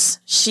years,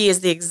 she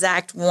is the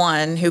exact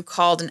one who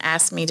called and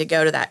asked me to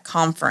go to that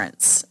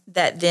conference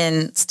that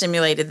then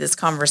stimulated this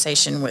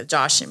conversation with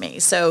Josh and me.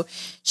 So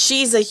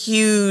she's a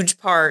huge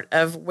part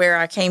of where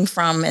I came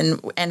from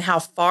and how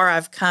far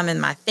I've come in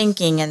my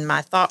thinking and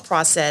my thought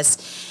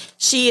process.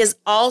 She is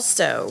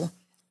also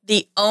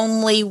the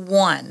only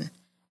one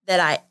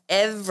that I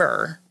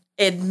ever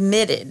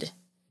admitted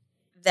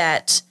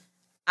that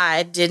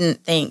I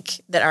didn't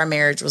think that our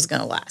marriage was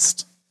going to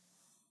last.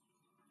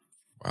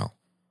 Wow.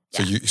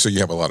 Yeah. So you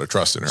have a lot of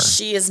trust in her.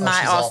 She is my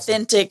she's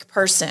authentic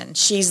person.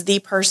 She's the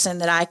person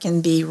that I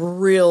can be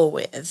real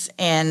with.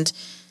 And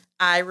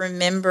I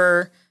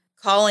remember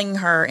calling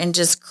her and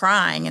just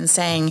crying and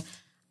saying,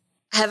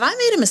 have I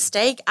made a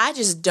mistake? I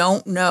just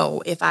don't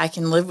know if I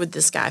can live with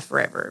this guy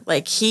forever.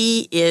 Like,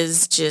 he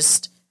is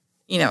just,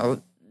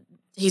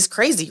 he's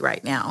crazy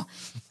right now.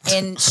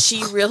 And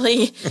she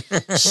really,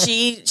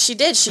 she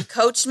did. She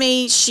coached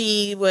me.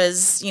 She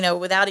was,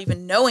 without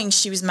even knowing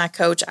she was my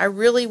coach, I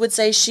really would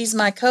say she's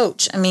my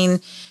coach. I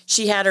mean,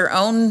 she had her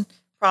own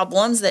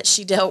problems that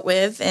she dealt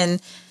with,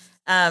 and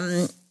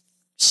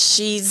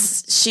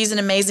she's an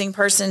amazing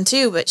person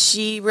too, but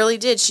she really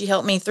did. She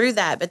helped me through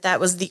that, but that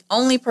was the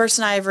only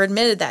person I ever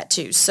admitted that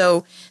to.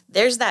 So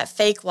there's that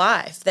fake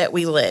life that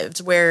we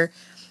lived where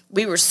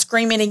we were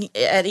screaming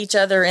at each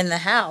other in the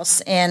house,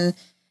 and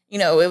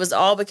it was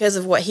all because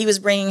of what he was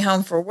bringing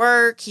home for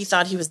work. He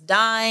thought he was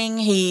dying.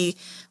 He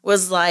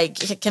was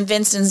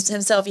convinced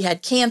himself he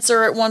had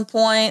cancer at one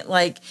point.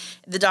 Like,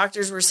 the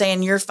doctors were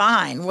saying, "You're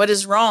fine. What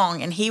is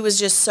wrong?" And he was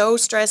just so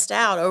stressed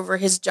out over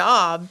his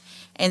job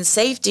and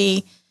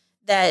safety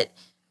that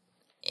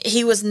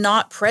he was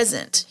not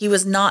present. He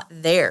was not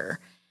there.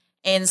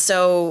 And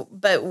so,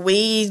 but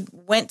we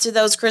went to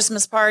those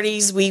Christmas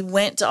parties. We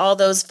went to all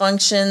those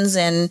functions,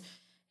 and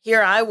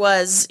here I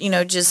was,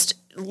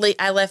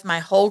 I left my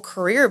whole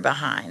career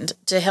behind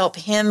to help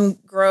him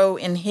grow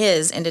in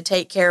his and to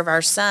take care of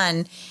our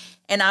son.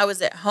 And I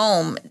was at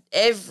home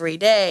every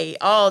day,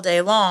 all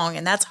day long.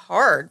 And that's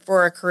hard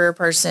for a career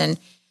person.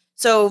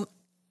 So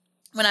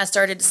when I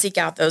started to seek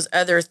out those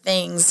other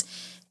things,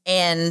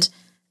 and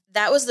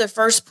that was the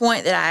first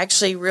point that I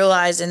actually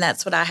realized, and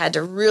that's what I had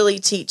to really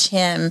teach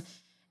him,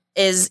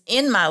 is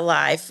in my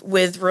life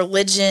with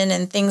religion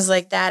and things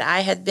like that,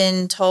 I had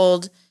been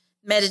told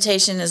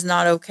meditation is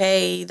not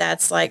okay.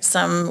 That's like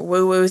some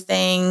woo-woo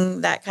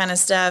thing, that kind of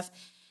stuff.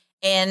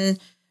 And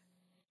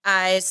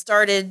I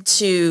started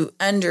to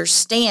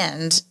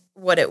understand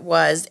what it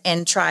was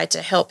and try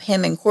to help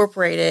him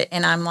incorporate it.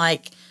 And I'm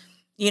like,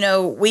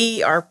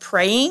 we are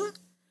praying.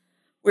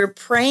 We're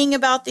praying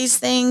about these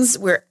things.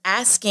 We're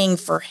asking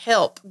for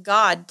help.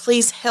 God,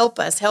 please help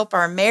us, help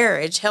our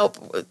marriage, help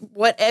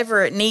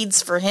whatever it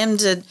needs for him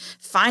to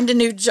find a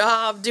new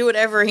job, do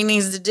whatever he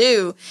needs to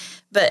do.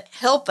 But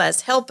help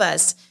us, help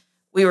us.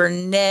 We were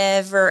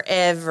never,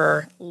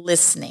 ever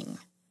listening.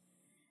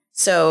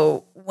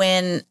 So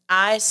when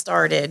I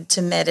started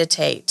to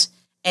meditate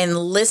and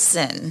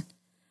listen,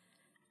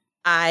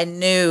 I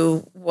knew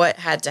what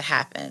had to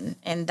happen.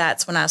 And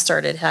that's when I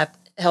started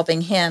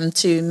helping him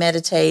to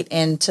meditate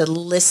and to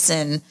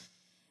listen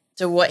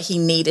to what he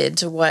needed,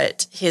 to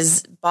what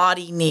his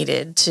body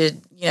needed to,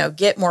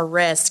 get more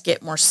rest,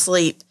 get more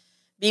sleep,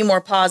 be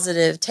more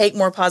positive, take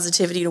more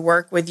positivity to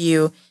work with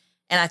you.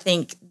 And I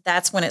think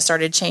that's when it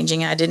started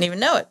changing. I didn't even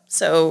know it.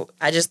 So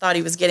I just thought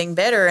he was getting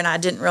better, and I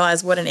didn't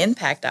realize what an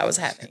impact I was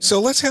having. So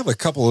let's have a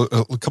couple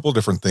of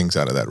different things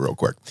out of that real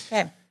quick.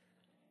 Okay.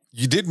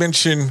 You did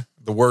mention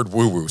the word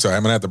woo-woo, so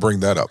I'm going to have to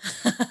bring that up.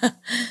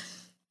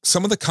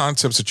 Some of the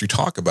concepts that you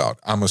talk about,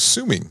 I'm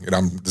assuming,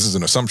 and this is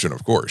an assumption,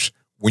 of course,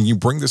 when you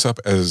bring this up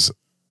as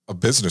a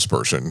business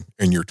person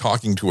and you're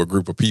talking to a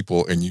group of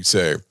people and you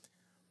say,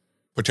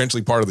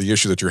 potentially part of the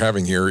issue that you're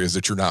having here is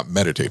that you're not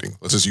meditating.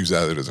 Let's just use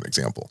that as an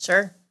example.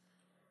 Sure.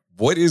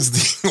 What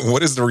is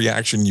the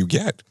reaction you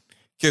get?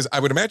 Because I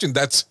would imagine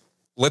let's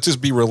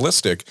just be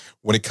realistic.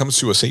 When it comes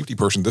to a safety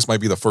person, this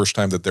might be the first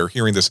time that they're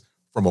hearing this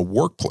from a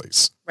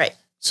workplace. Right.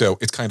 So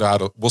it's kind of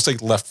out of, we'll say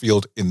left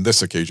field in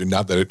this occasion,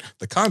 not that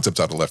the concept's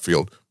out of left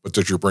field, but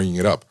that you're bringing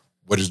it up.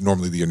 What is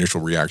normally the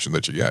initial reaction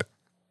that you get?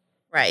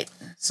 Right.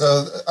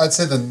 So I'd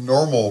say the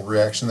normal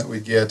reaction that we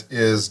get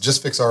is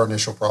just fix our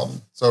initial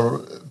problem.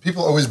 So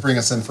people always bring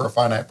us in for a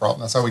finite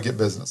problem. That's how we get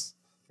business.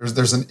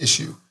 There's an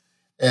issue.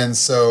 And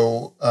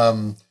so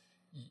I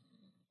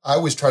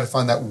always try to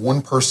find that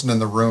one person in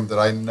the room that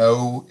I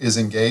know is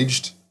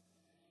engaged,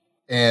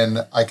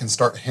 and I can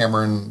start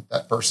hammering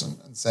that person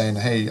and saying,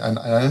 hey, I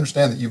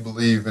understand that you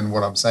believe in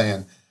what I'm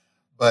saying,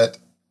 but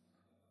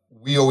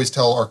we always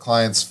tell our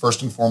clients,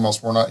 first and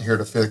foremost, we're not here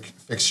to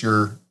fix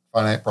your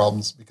finite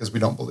problems, because we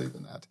don't believe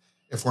in that.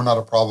 If we're not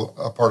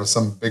a part of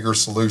some bigger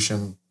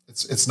solution,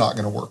 it's not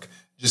going to work.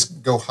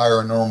 Just go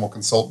hire a normal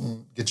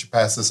consultant, get you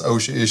past this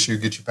OSHA issue,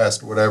 get you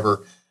past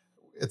whatever.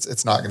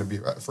 It's not going to be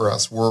right for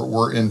us.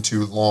 We're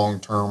into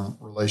long-term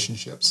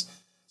relationships.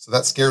 So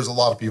that scares a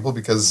lot of people,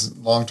 because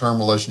long-term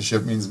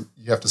relationship means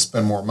you have to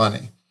spend more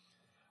money.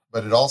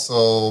 But it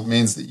also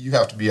means that you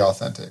have to be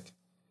authentic.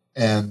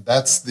 And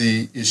that's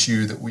the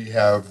issue that we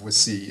have with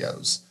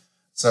CEOs.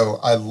 So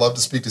I love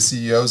to speak to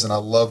CEOs, and I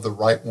love the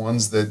right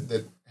ones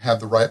that have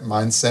the right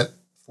mindset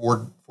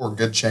for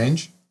good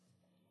change.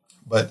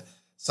 But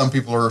some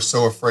people are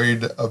so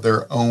afraid of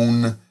their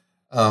own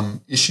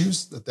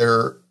issues that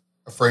they're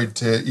afraid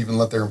to even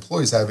let their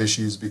employees have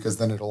issues, because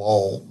then it'll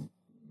all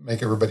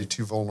make everybody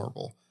too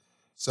vulnerable.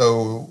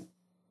 So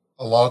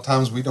a lot of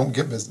times we don't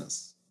get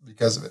business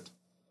because of it.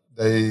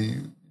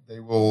 They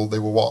will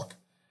walk.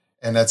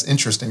 And that's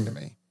interesting to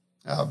me,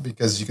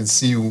 because you can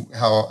see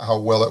how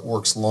well it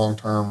works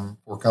long-term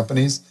for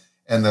companies.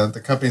 And the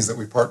companies that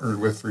we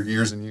partnered with for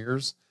years and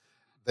years,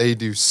 they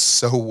do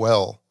so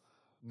well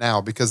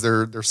now because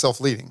they're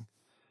self-leading.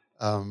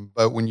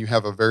 But when you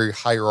have a very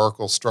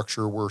hierarchical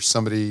structure where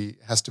somebody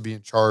has to be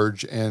in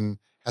charge and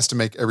has to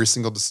make every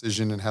single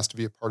decision and has to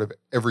be a part of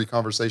every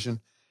conversation,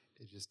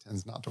 it just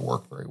tends not to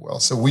work very well.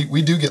 So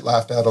we do get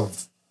laughed out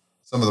of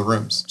some of the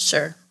rooms.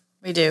 Sure,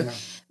 we do. Yeah.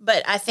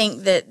 But I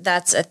think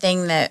that's a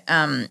thing that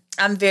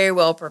I'm very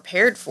well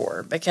prepared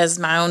for, because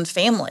my own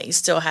family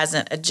still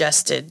hasn't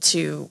adjusted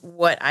to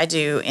what I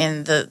do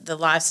and the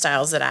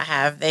lifestyles that I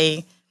have.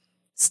 They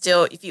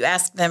still, if you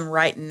ask them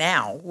right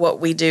now what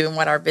we do and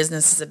what our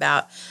business is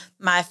about,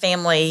 my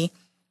family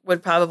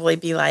would probably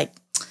be like,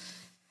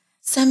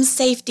 some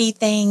safety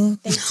thing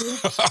they do.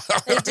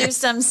 They do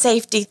some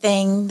safety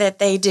thing that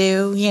they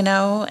do,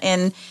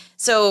 and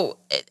so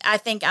I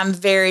think I'm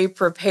very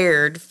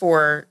prepared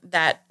for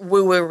that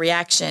woo-woo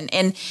reaction.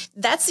 And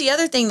that's the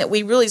other thing that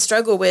we really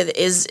struggle with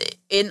is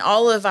in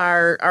all of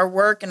our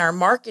work and our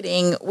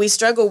marketing, we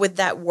struggle with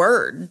that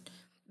word,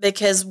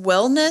 because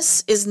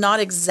wellness is not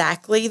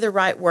exactly the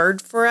right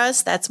word for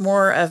us. That's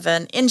more of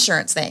an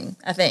insurance thing,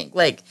 I think.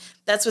 Like,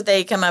 that's what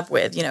they come up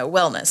with,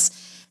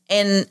 wellness.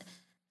 And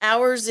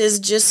ours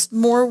is just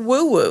more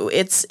woo-woo.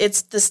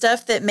 It's the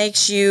stuff that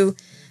makes you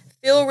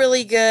feel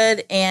really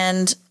good,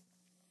 and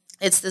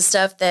it's the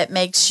stuff that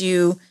makes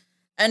you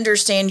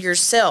understand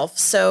yourself.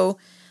 So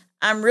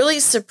I'm really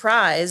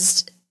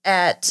surprised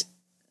at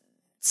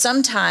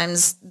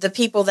sometimes the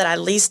people that I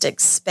least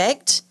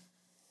expect.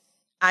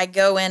 I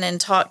go in and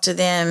talk to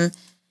them,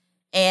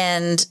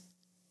 and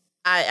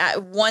I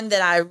one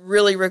that I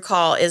really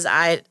recall is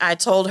I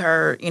told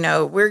her,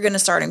 we're going to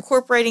start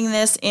incorporating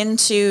this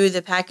into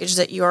the package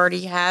that you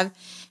already have.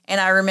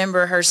 And I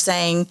remember her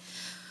saying,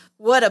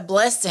 what a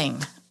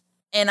blessing.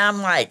 And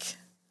I'm like,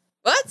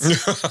 what?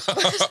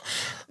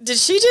 did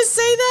she just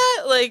say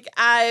that? Like,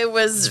 I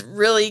was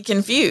really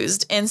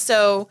confused. And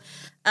so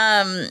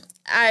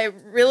I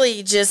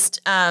really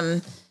just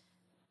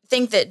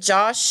think that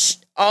Josh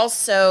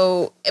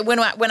also, when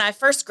I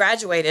first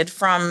graduated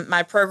from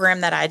my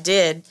program that I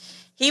did,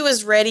 he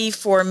was ready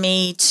for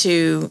me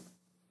to,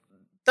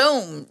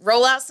 boom,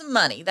 roll out some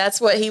money.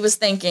 That's what he was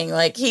thinking.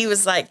 Like, he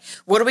was like,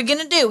 what are we going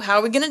to do? How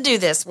are we going to do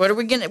this? What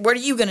are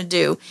you going to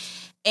do?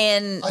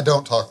 And I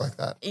don't talk like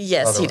that.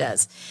 Yes, he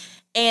does.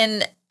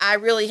 And I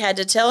really had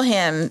to tell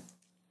him,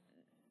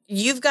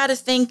 you've got to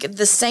think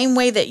the same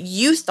way that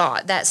you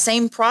thought, that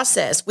same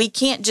process. We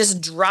can't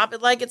just drop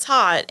it like it's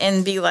hot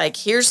and be like,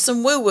 here's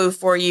some woo-woo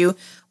for you.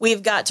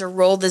 We've got to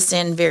roll this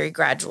in very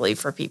gradually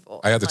for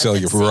people. I have to tell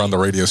you, if we were on the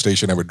radio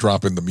station, I would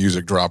drop in the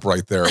music drop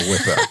right there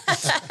with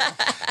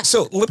that.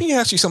 So let me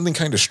ask you something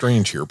kind of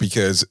strange here,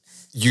 because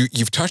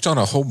you've touched on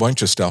a whole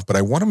bunch of stuff, but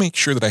I want to make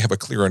sure that I have a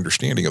clear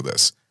understanding of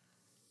this.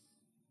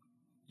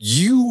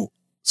 You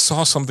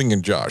saw something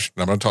in Josh,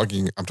 and I'm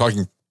talking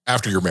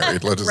after you're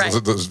married.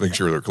 Let's make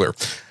sure they're clear.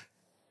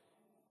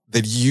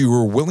 That you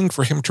were willing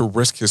for him to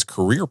risk his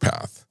career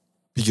path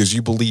because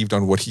you believed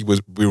on what he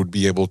would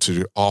be able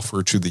to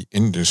offer to the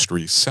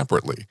industry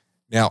separately.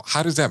 Now,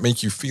 how does that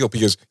make you feel?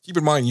 Because keep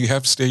in mind, you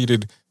have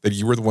stated that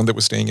you were the one that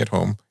was staying at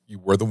home. You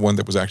were the one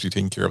that was actually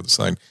taking care of the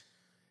son.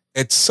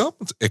 At some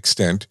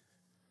extent,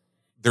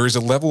 there is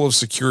a level of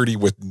security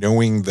with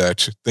knowing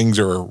that things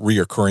are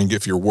reoccurring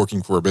if you're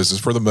working for a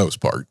business for the most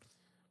part.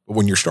 But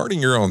when you're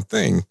starting your own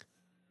thing,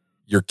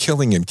 you're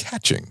killing and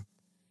catching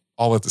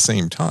all at the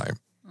same time.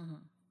 Mm-hmm.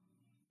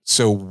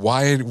 So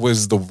why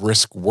was the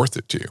risk worth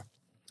it to you?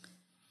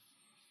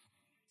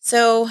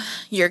 So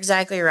you're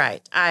exactly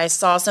right. I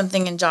saw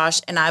something in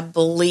Josh and I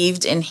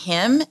believed in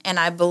him, and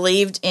I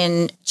believed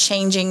in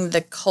changing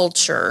the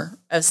culture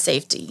of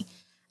safety.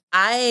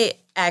 I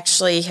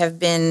actually have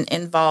been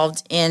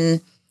involved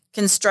in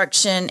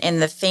construction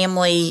and the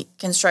family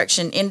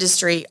construction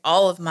industry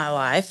all of my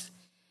life.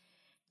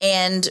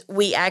 And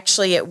we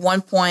actually, at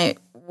one point,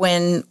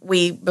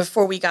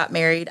 before we got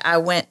married, I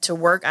went to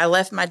work. I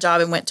left my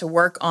job and went to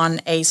work on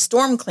a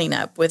storm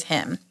cleanup with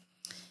him.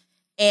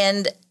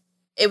 And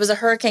it was a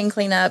hurricane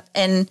cleanup.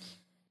 And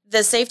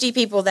the safety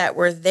people that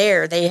were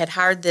there, they had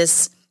hired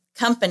this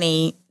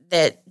company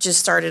that just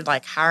started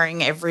like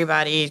hiring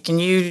everybody. Can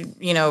you,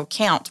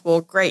 count?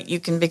 Well, great. You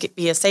can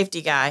be a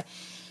safety guy.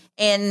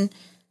 And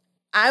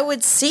I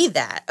would see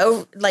that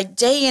like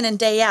day in and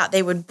day out.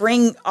 They would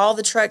bring all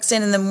the trucks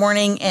in the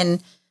morning,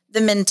 and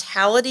the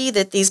mentality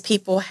that these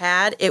people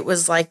had, it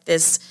was like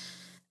this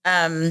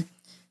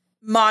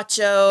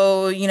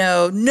macho,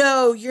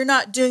 no, you're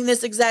not doing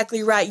this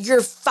exactly right.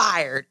 You're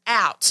fired,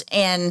 out.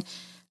 And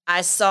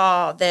I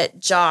saw that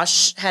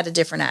Josh had a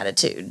different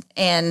attitude,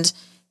 and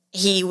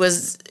he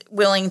was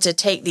willing to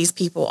take these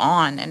people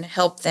on and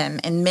help them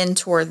and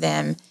mentor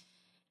them.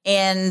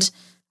 And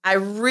I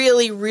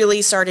really,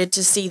 really started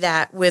to see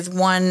that with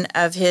one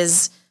of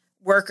his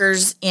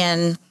workers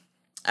in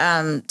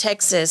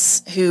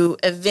Texas, who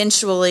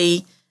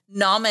eventually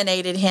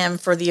nominated him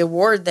for the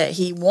award that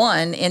he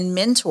won in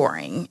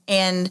mentoring.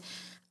 And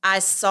I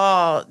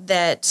saw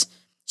that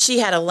she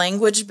had a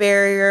language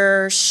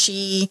barrier.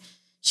 She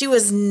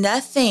was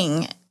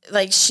nothing.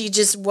 Like, she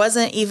just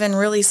wasn't even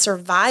really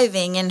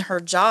surviving in her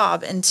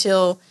job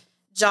until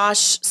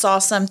Josh saw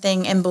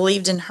something and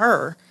believed in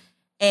her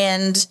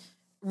and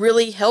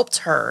really helped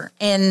her.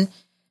 And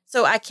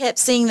so I kept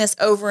seeing this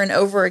over and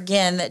over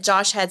again, that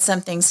Josh had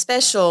something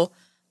special,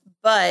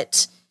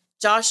 but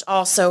Josh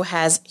also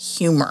has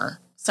humor,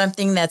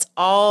 something that's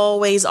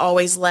always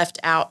left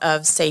out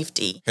of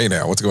safety. Hey,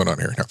 now, what's going on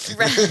here? No.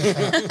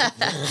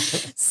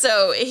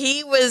 So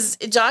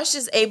Josh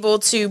is able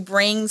to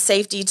bring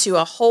safety to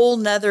a whole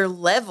nother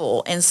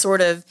level and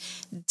sort of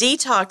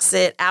detox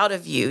it out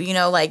of you,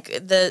 like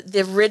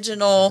the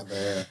original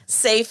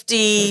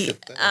safety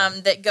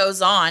that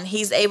goes on.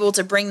 He's able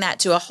to bring that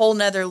to a whole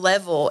nother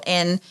level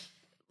and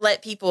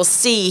let people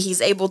see.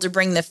 He's able to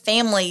bring the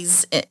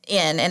families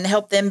in and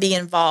help them be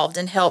involved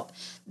and help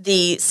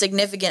the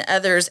significant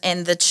others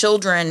and the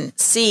children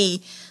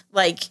see,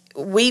 like,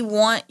 we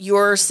want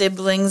your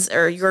siblings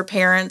or your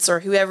parents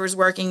or whoever's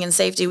working in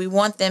safety, we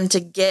want them to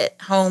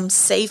get home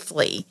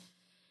safely.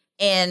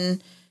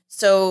 And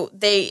so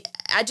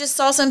I just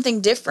saw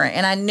something different,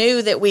 and I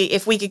knew that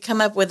if we could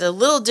come up with a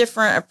little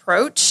different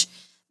approach,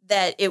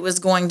 that it was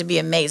going to be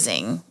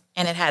amazing.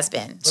 And it has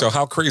been. So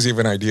how crazy of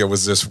an idea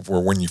was this for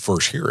when you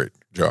first hear it,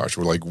 Josh?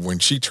 Like, when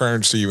she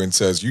turns to you and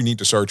says, you need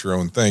to start your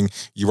own thing,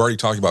 you've already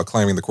talked about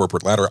climbing the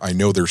corporate ladder. I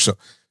know there's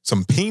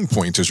some pain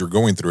points as you're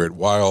going through it.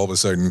 Why all of a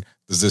sudden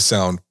does this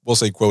sound, we'll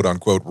say, quote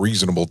unquote,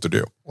 reasonable to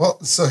do?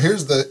 Well, so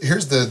here's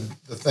the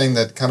thing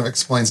that kind of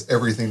explains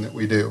everything that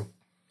we do.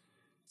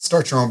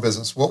 Start your own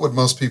business. What would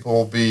most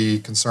people be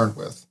concerned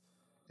with?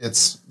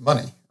 It's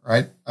money,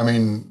 right? I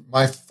mean,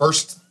 my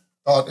first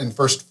thought and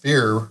first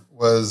fear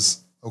was,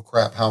 oh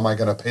crap, how am I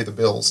going to pay the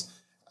bills?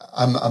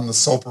 I'm the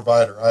sole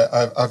provider.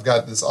 I've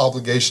got this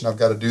obligation. I've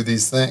got to do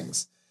these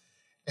things.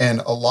 And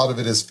a lot of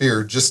it is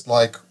fear, just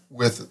like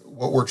with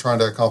what we're trying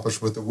to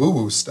accomplish with the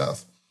woo-woo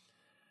stuff.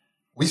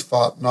 We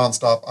fought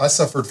nonstop. I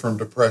suffered from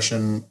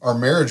depression. Our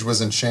marriage was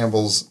in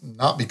shambles,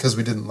 not because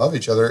we didn't love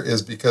each other,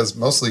 is because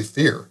mostly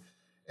fear.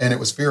 And it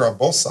was fear on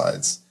both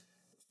sides.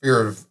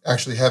 Fear of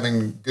actually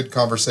having good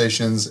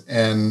conversations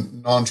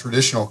and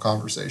non-traditional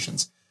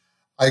conversations.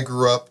 I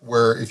grew up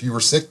where if you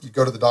were sick, you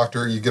go to the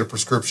doctor, you get a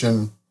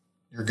prescription,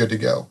 you're good to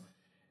go.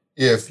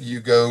 If you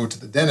go to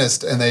the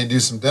dentist and they do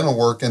some dental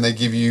work and they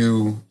give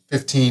you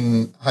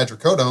 15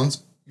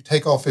 hydrocodones, you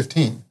take all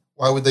 15.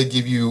 Why would they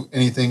give you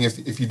anything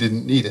if you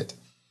didn't need it?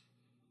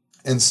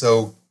 And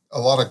so a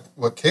lot of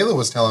what Kayla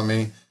was telling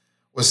me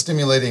was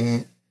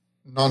stimulating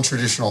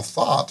non-traditional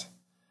thought,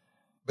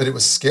 but it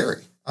was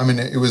scary. I mean,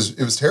 it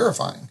was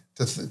terrifying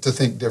to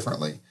think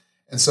differently.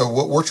 And so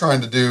what we're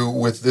trying to do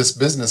with this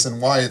business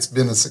and why it's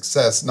been a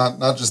success, not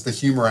just the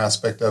humor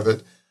aspect of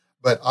it,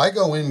 but I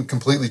go in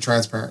completely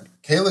transparent.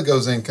 Kayla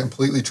goes in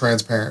completely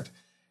transparent,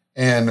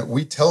 and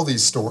we tell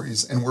these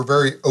stories, and we're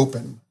very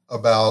open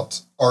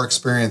about our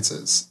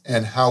experiences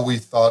and how we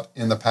thought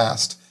in the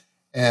past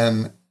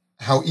and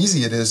how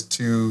easy it is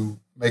to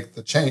make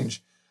the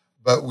change.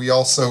 But we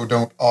also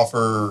don't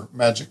offer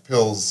magic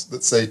pills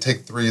that say,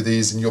 take 3 of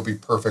these and you'll be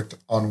perfect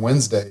on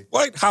Wednesday.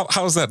 What?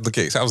 How is that the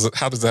case?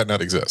 How does that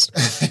not exist?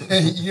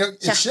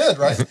 It should,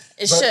 right?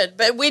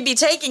 But we'd be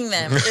taking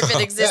them if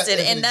it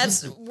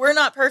existed. We're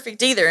not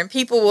perfect either. And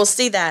people will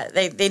see that.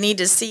 They need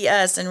to see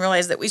us and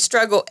realize that we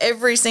struggle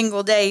every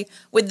single day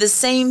with the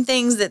same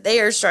things that they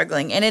are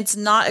struggling. And it's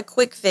not a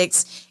quick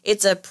fix.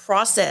 It's a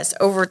process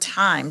over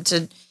time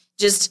to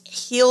just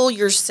heal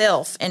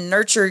yourself and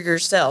nurture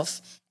yourself,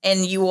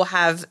 and you will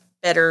have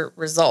better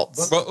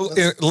results. Well,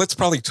 let's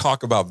probably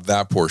talk about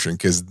that portion,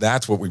 because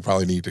that's what we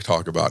probably need to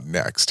talk about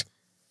next.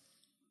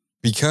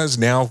 Because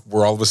now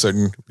we're all of a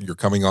sudden, you're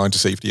coming on to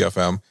Safety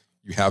FM,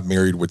 you have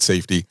Married with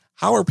Safety.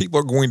 How are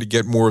people going to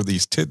get more of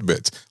these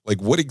tidbits? Like,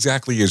 what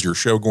exactly is your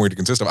show going to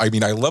consist of? I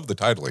mean, I love the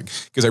titling,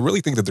 because I really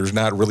think that there's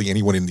not really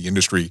anyone in the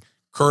industry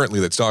currently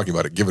that's talking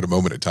about it. Give it a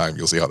moment of time.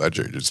 You'll see how that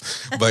changes.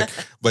 But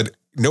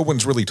no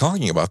one's really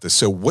talking about this.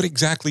 So what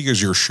exactly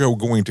is your show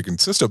going to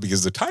consist of?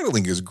 Because the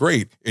titling is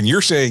great. And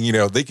you're saying,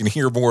 they can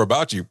hear more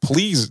about you.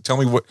 Please tell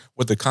me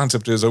what the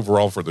concept is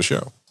overall for the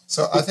show.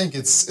 So I think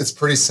it's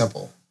pretty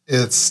simple.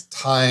 It's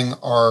tying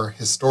our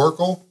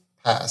historical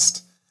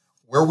past,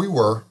 where we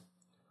were,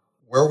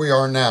 where we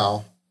are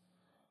now,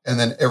 and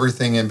then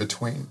everything in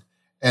between.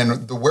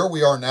 And the where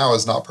we are now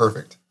is not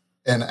perfect.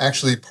 And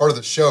actually, part of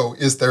the show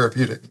is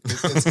therapeutic.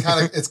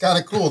 It's kind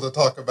of cool to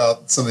talk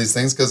about some of these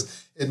things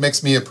because it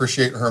makes me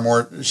appreciate her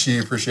more. She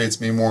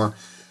appreciates me more.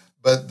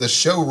 But the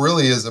show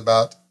really is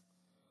about,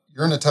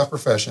 you're in a tough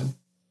profession,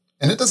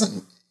 and it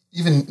doesn't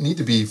even need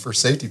to be for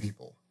safety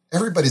people.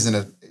 Everybody's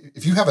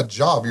if you have a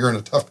job, you're in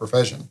a tough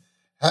profession.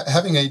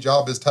 Having a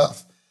job is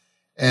tough.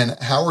 And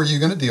how are you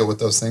going to deal with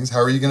those things?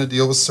 How are you going to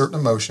deal with certain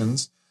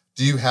emotions?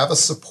 Do you have a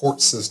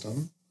support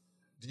system?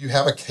 Do you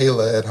have a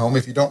Kayla at home?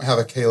 If you don't have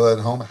a Kayla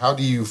at home, how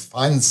do you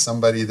find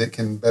somebody that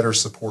can better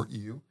support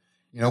you,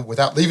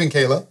 without leaving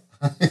Kayla,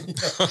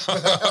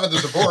 without having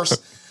a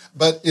divorce?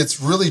 But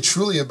it's really,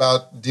 truly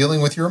about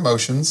dealing with your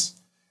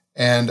emotions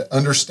and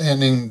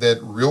understanding that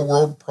real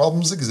world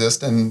problems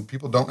exist and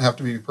people don't have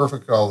to be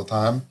perfect all the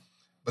time,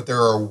 but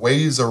there are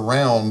ways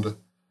around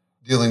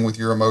dealing with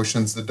your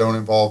emotions that don't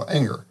involve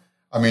anger.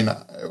 I mean,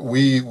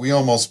 we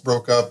almost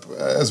broke up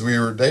as we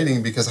were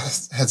dating because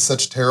I had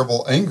such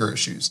terrible anger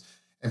issues.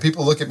 And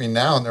people look at me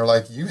now and they're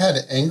like, you had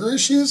anger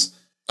issues?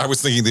 I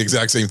was thinking the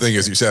exact same thing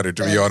as you said it,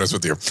 to be honest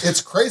with you. It's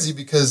crazy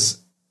because,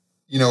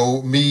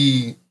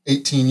 me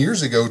 18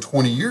 years ago,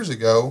 20 years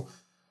ago,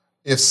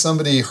 if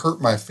somebody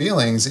hurt my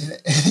feelings in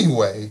any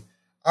way,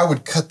 I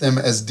would cut them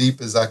as deep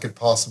as I could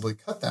possibly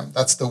cut them.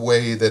 That's the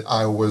way that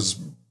I was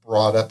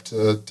brought up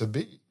to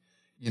be.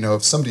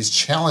 If somebody's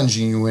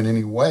challenging you in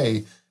any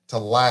way, to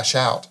lash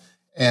out.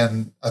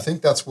 And I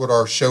think that's what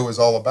our show is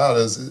all about,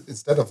 is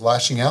instead of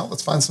lashing out,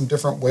 let's find some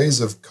different ways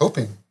of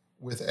coping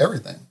with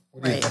everything.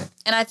 What do you think?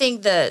 And I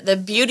think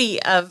the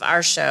beauty of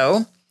our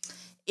show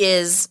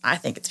is, I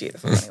think it's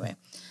beautiful anyway,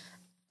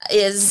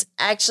 is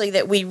actually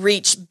that we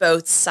reach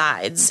both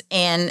sides.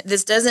 And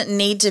this doesn't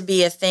need to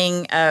be a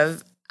thing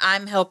of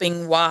I'm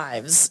helping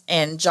wives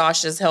and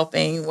Josh is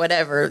helping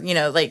whatever,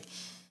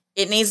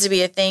 it needs to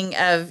be a thing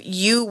of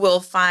you will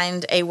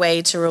find a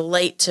way to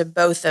relate to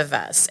both of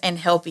us and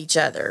help each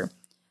other.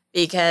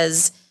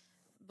 Because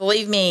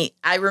believe me,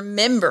 I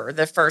remember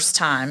the first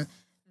time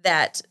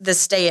that the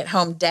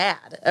stay-at-home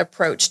dad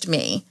approached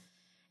me,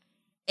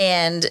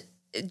 and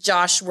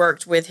Josh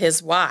worked with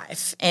his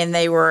wife and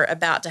they were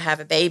about to have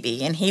a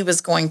baby and he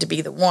was going to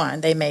be the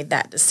one. They made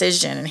that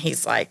decision and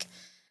he's like,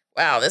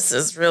 wow, this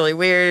is really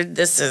weird.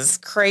 This is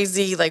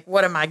crazy. Like,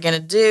 what am I going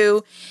to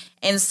do?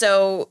 And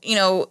so,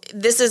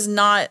 this is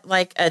not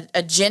like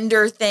a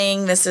gender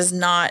thing. This is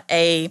not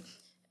a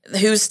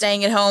who's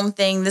staying at home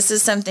thing. This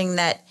is something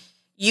that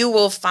you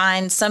will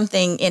find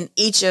something in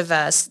each of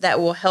us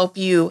that will help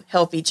you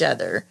help each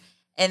other.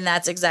 And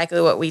that's exactly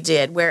what we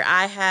did, where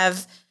I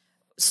have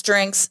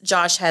strengths,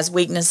 Josh has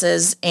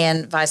weaknesses,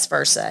 and vice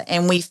versa.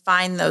 And we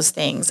find those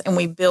things and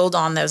we build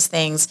on those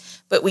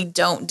things, but we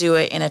don't do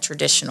it in a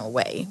traditional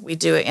way. We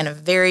do it in a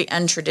very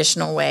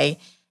untraditional way,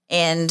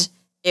 and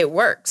it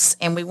works.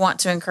 And we want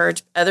to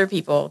encourage other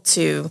people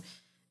to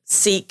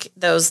seek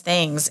those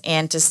things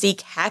and to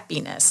seek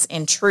happiness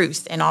and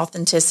truth and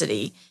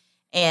authenticity,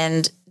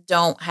 and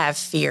don't have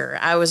fear.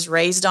 I was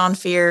raised on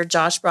fear.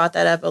 Josh brought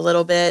that up a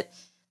little bit.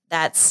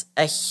 That's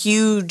a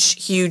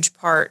huge, huge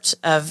part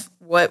of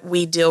what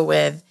we deal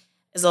with.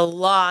 Is a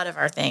lot of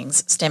our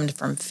things stemmed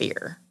from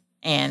fear.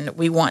 And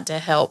we want to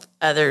help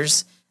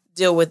others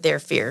deal with their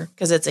fear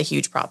because it's a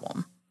huge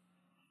problem.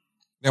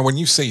 Now, when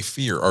you say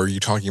fear, are you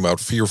talking about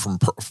fear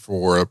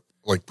for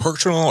like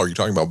personal? Are you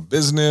talking about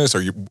business?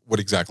 What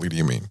exactly do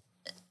you mean?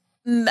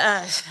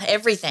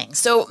 Everything.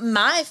 So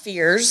my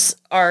fears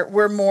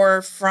were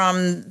more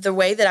from the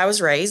way that I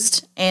was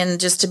raised and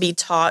just to be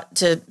taught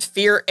to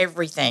fear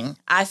everything.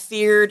 I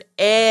feared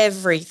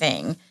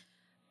everything,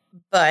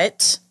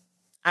 but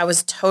I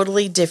was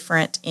totally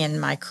different in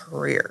my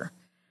career.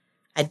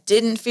 I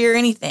didn't fear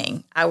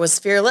anything. I was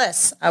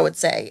fearless, I would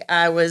say.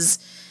 I was,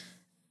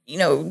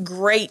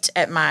 great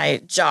at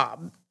my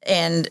job.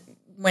 And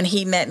when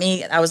he met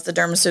me, I was the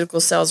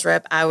dermaceutical sales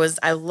rep. I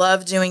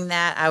loved doing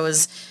that. I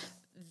was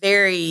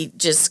very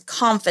just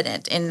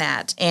confident in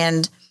that.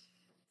 And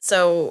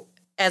so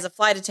as a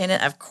flight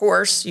attendant, of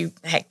course, you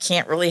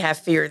can't really have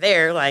fear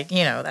there.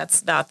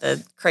 That's not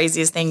the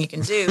craziest thing you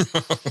can do.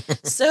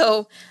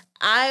 So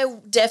I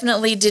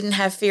definitely didn't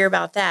have fear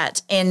about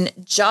that. And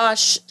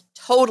Josh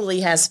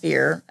totally has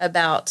fear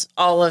about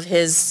all of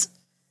his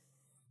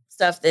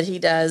stuff that he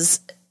does.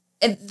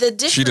 And the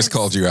difference, she just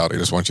called you out. I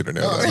just want you to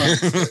know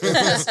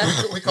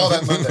that. We call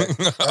that Monday.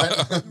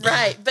 Right?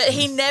 Right. But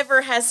he never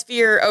has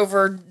fear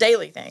over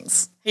daily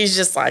things. He's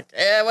just like,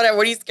 whatever.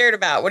 What are you scared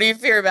about? What do you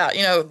fear about?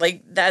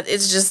 That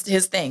is just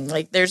his thing.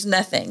 There's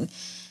nothing.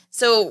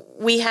 So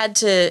we had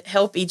to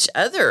help each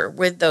other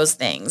with those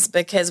things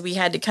because we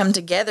had to come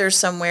together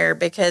somewhere,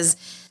 because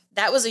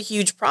that was a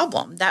huge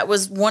problem. That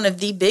was one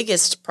of the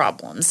biggest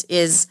problems.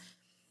 Is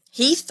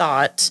he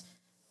thought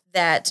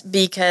that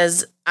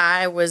because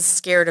I was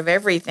scared of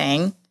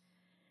everything,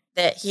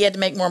 that he had to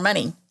make more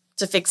money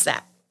to fix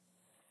that.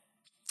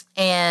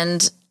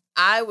 And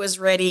I was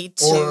ready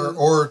to...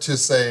 Or to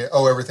say,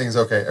 oh, everything's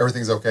okay.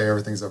 Everything's okay.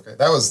 Everything's okay.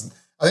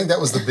 I think that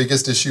was the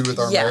biggest issue with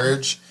our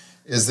marriage,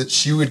 is that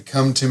she would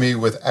come to me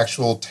with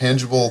actual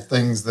tangible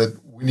things that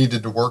we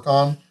needed to work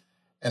on.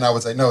 And I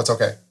would say, no, it's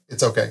okay.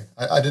 It's okay.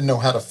 I didn't know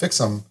how to fix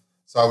them.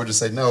 So I would just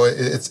say, no,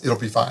 it'll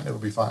be fine. It'll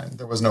be fine.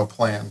 There was no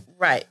plan.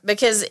 Right.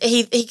 Because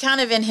he kind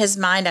of in his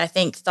mind, I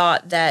think,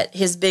 thought that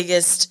his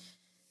biggest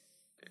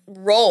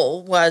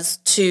role was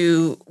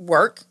to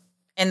work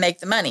and make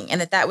the money,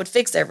 and that would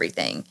fix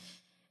everything.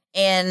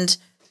 And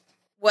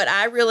what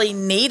I really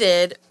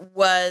needed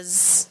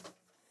was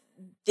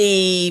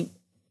the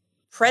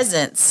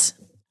presence.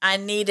 I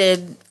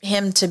needed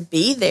him to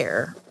be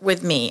there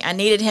with me. I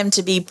needed him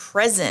to be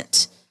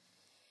present.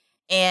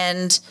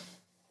 And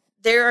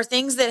there are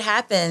things that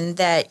happen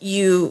that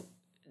you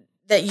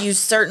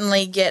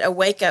certainly get a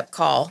wake-up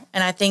call.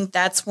 And I think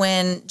that's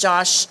when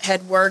Josh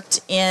had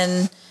worked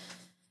in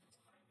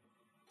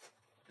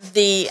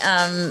the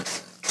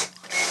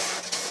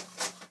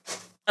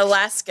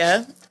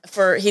Alaska.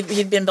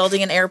 He'd been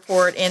building an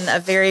airport in a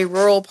very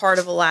rural part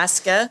of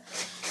Alaska.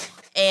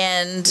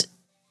 And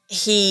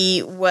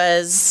he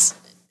was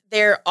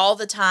there all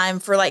the time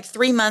for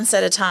 3 months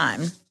at a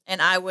time.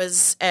 And I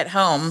was at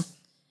home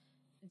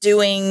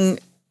doing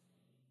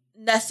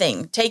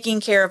nothing, taking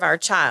care of our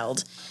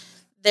child.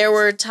 There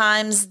were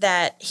times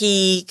that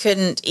he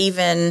couldn't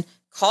even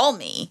call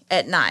me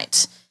at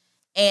night.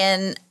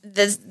 And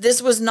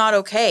this was not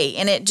okay.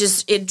 And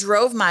it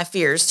drove my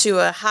fears to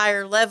a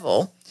higher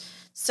level.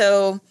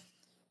 So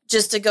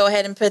just to go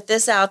ahead and put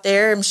this out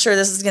there, I'm sure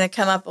this is going to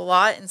come up a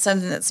lot and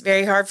something that's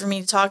very hard for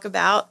me to talk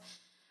about.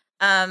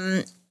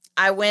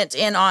 I went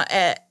in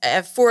at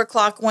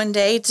 4:00 one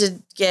day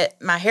to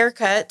get my hair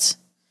cut,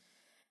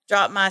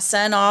 dropped my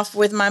son off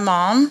with my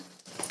mom.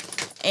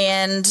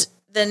 And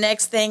the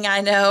next thing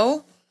I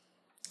know,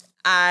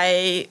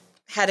 I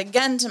had a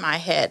gun to my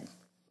head,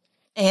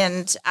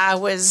 and I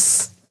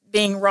was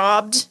being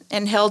robbed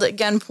and held at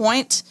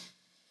gunpoint.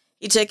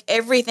 He took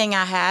everything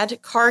I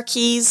had, car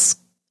keys,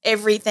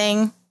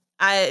 everything.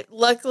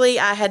 Luckily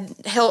I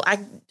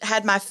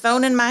had my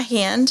phone in my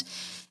hand,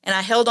 and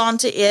I held on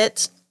to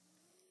it.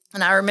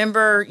 And I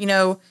remember,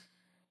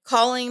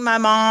 calling my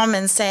mom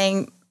and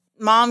saying,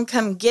 "Mom,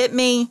 come get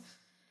me.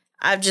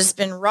 I've just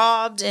been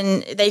robbed,"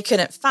 and they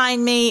couldn't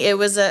find me. It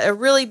was a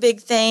really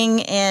big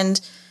thing. And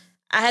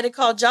I had to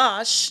call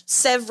Josh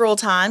several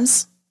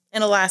times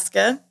in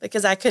Alaska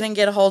because I couldn't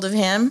get a hold of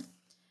him.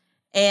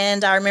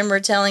 And I remember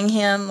telling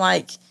him,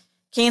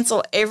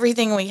 cancel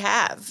everything we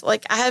have.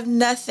 I have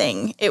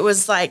nothing. It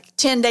was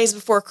 10 days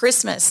before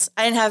Christmas.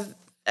 I didn't have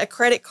a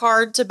credit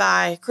card to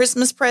buy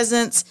Christmas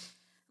presents.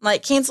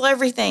 Cancel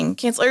everything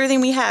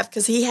we have,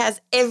 because he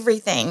has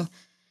everything.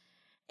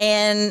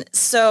 And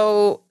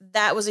so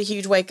that was a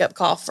huge wake up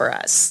call for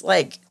us.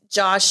 Like,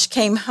 Josh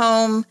came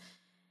home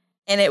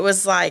and it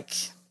was like,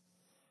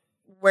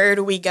 where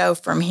do we go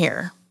from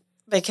here?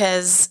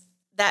 Because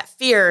that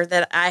fear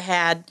that I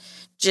had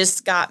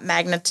just got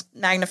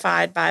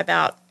magnified by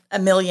about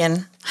 1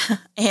 million,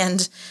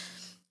 and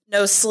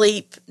no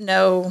sleep,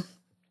 no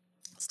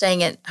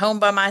staying at home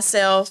by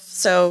myself.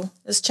 So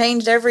it's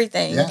changed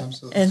everything. Yeah,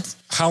 absolutely. And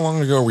How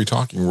long ago are we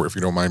talking, if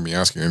you don't mind me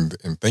asking?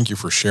 And thank you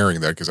for sharing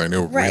that, because I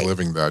know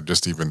reliving that,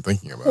 just even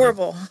thinking about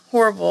it.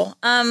 Horrible.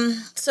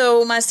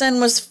 So my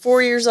son was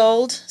 4 years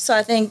old. So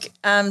I think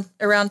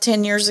around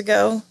 10 years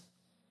ago.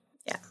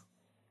 Yeah.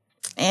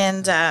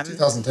 And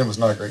 2010 was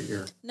not a great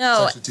year.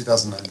 No. It's actually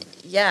 2009.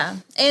 Yeah.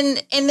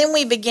 And then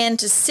we began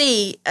to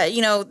see,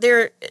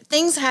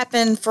 things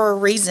happen for a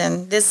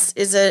reason. This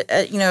is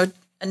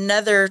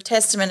another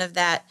testament of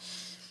that.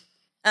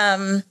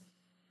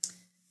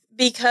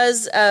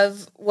 Because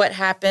of what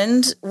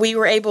happened, we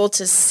were able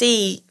to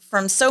see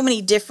from so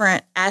many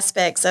different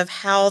aspects of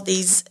how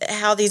these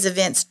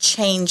events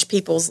change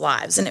people's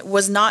lives. And it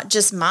was not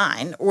just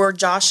mine or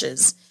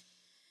Josh's.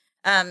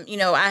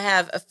 I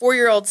have a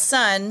 4-year-old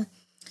son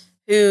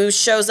who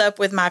shows up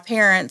with my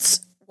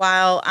parents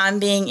while I'm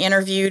being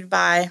interviewed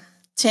by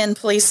 10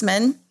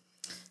 policemen.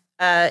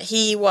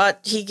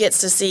 He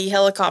gets to see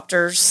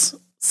helicopters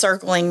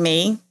circling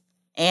me,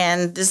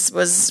 and this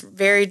was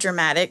very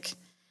dramatic.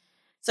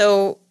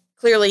 So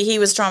clearly he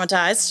was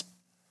traumatized.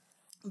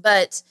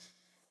 But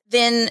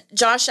then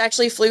Josh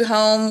actually flew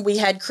home. We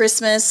had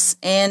Christmas,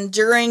 and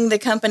during the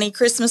company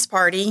Christmas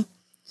party,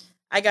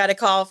 I got a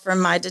call from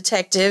my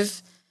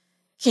detective.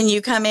 Can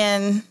you come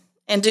in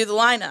and do the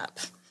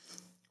lineup?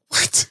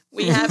 What?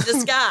 We have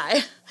this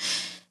guy.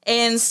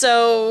 And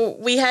so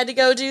we had to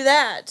go do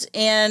that.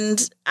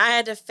 And I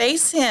had to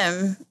face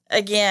him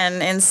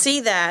again and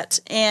see that.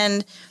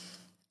 And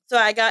so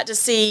I got to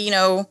see,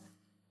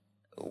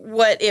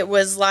 what it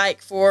was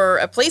like for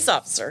a police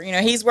officer.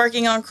 He's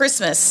working on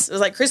Christmas. It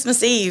was like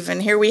Christmas Eve,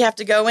 and here we have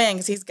to go in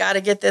because he's got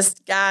to get this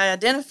guy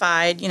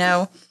identified,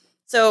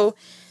 So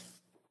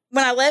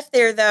when I left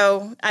there,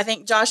 though, I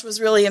think Josh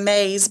was really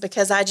amazed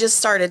because I just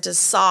started to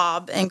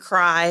sob and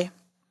cry.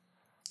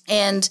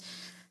 And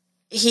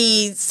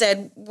he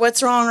said,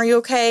 "What's wrong? Are you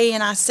okay?"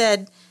 And I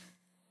said,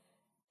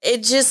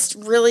 it just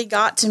really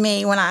got to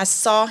me when I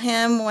saw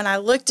him, when I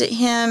looked at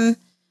him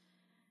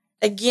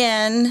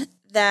again,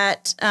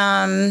 that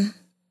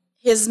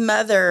his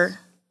mother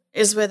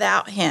is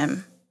without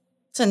him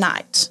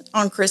tonight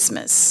on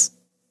Christmas.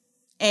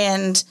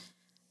 And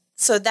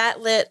so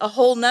that lit a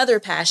whole nother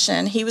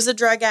passion. He was a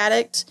drug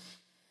addict.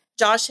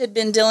 Josh had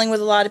been dealing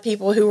with a lot of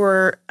people who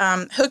were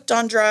hooked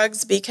on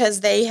drugs because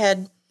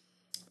they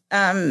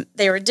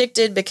were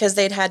addicted because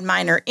they'd had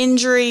minor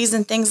injuries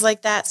and things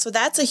like that. So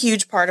that's a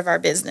huge part of our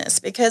business.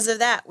 Because of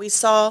that, we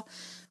saw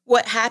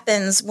what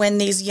happens when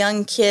these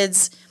young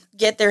kids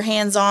get their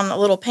hands on a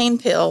little pain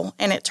pill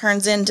and it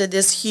turns into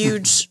this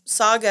huge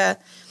saga.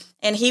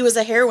 And he was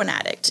a heroin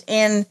addict.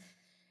 And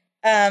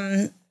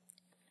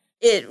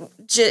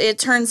it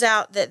turns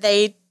out that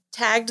they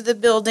tagged the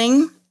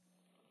building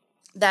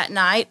that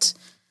night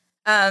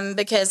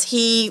because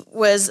he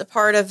was a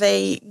part of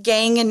a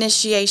gang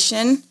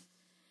initiation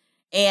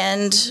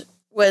and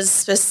was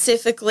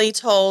specifically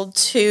told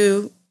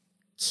to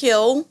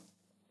kill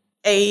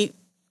a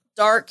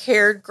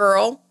dark-haired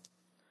girl,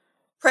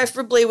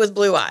 preferably with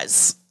blue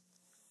eyes.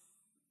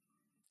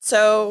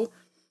 So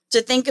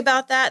to think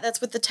about that,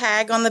 that's what the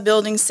tag on the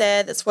building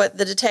said. That's what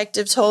the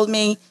detective told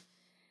me.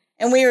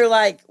 And we were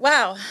like,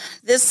 wow,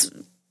 this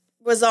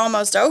was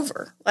almost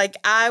over. Like,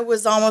 I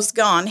was almost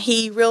gone.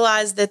 He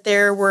realized that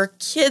there were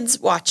kids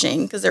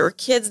watching because there were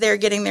kids there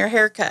getting their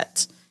hair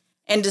cut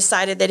and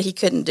decided that he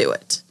couldn't do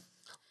it.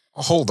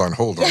 Hold on.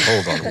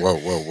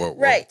 Whoa.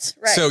 Right.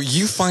 So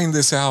you find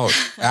this out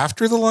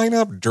after the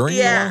lineup, during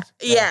the lineup?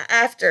 Yeah,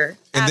 after.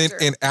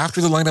 And after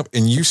the lineup,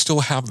 and you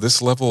still have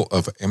this level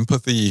of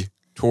empathy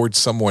towards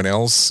someone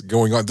else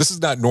going on. This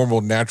is not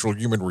normal, natural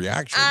human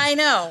reaction. I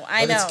know.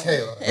 It's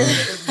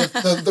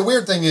Kayla. The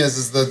weird thing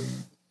is the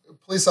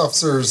police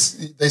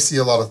officers, they see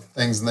a lot of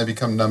things and they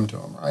become numb to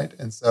them, right?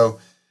 And so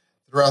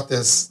throughout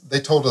this, they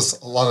told us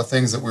a lot of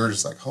things that we were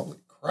just like, holy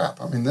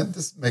crap. I mean,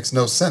 this makes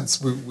no sense.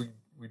 We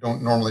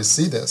don't normally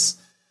see this.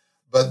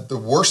 But the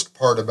worst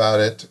part about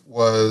it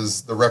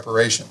was the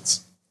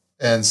reparations.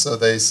 And so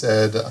they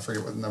said, I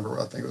forget what the number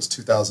was, I think it was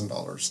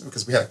 $2,000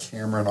 because we had a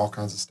camera and all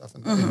kinds of stuff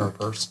in her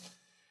purse.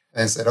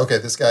 And they said, okay,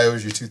 this guy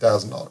owes you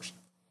 $2,000.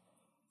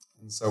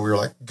 And so we were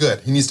like,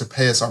 good, he needs to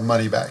pay us our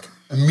money back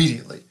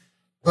immediately.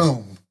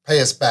 Boom,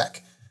 pay us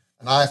back.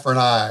 An eye for an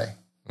eye.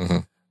 Mm-hmm.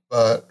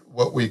 But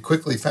what we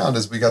quickly found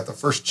is we got the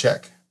first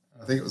check.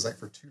 I think it was like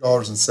for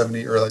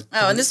 $2.70 or like.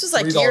 Oh, and this was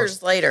like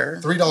years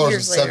later.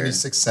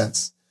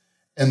 $3.76.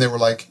 And they were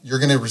like, you're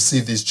going to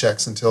receive these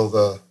checks until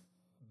the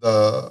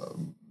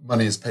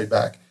money is paid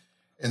back.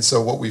 And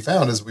so what we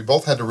found is we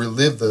both had to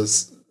relive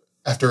this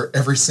after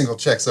every single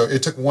check. So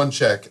it took one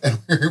check and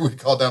we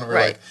called down and we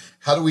were like,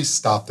 how do we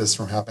stop this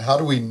from happening? How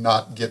do we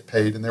not get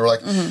paid? And they were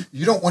like,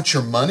 you don't want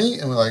your money?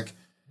 And we're like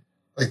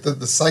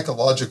the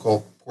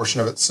psychological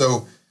portion of it.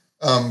 So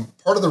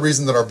part of the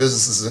reason that our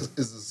business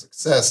is a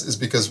success is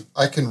because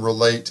I can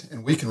relate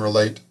and we can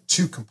relate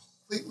to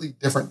completely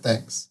different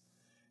things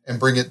and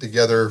bring it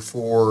together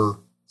for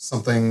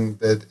something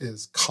that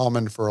is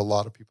common for a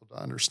lot of people to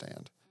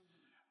understand.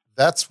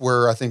 That's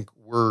where I think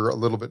we're a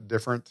little bit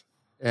different.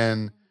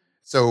 And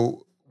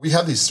so we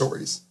have these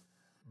stories,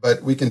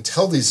 but we can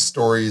tell these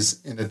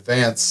stories in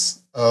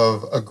advance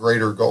of a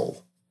greater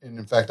goal. And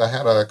in fact, I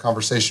had a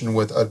conversation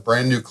with a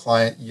brand new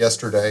client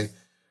yesterday.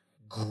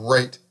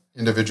 Great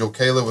individual.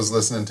 Kayla was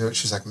listening to it.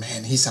 She's like,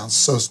 man, he sounds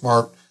so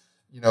smart,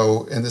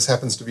 and this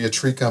happens to be a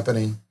tree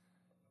company.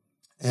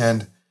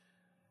 And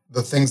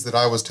the things that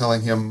I was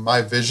telling him,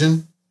 my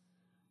vision,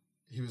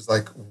 he was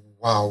like,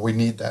 wow, we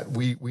need that.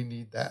 We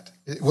need that.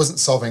 It wasn't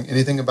solving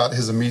anything about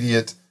his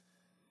immediate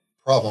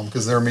problem,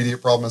 because their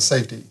immediate problem is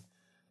safety.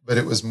 But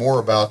it was more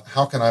about,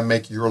 how can I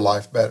make your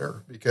life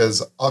better?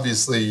 Because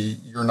obviously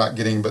you're not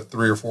getting but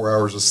 3 or 4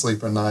 hours of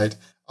sleep a night.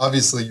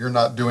 Obviously you're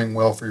not doing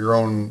well for your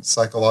own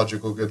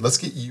psychological good. Let's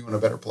get you in a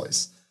better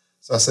place.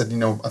 So I said,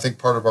 I think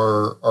part of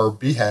our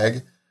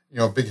BHAG,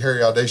 big,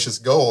 hairy, audacious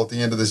goal at the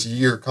end of this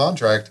year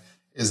contract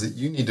is that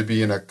you need to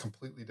be in a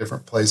completely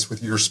different place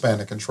with your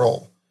span of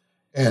control.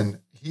 And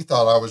he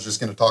thought I was just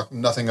going to talk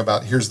nothing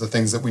about, here's the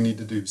things that we need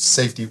to do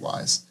safety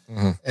wise.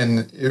 Mm-hmm.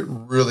 And it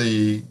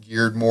really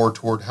geared more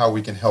toward how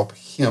we can help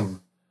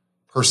him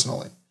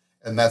personally.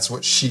 And that's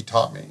what she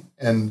taught me.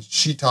 And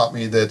she taught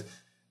me that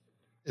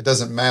it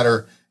doesn't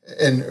matter.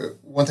 And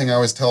one thing I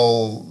always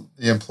tell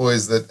the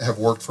employees that have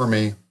worked for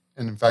me,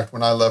 and in fact,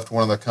 when I left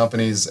one of the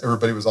companies,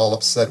 everybody was all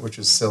upset, which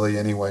is silly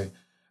anyway.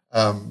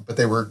 But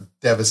they were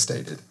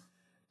devastated.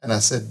 And I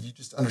said, you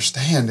just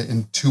understand,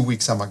 in 2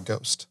 weeks, I'm a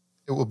ghost.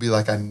 It will be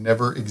like I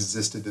never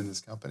existed in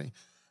this company.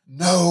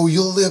 No,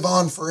 you'll live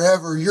on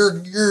forever. You're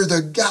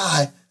the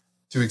guy.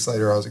 2 weeks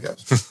later, I was a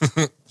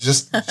ghost.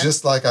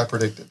 just like I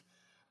predicted.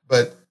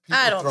 But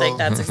I don't think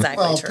that's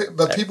exactly true.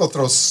 But people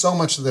throw so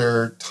much of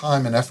their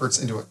time and efforts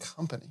into a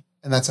company,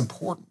 and that's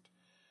important.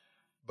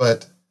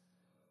 But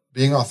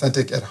being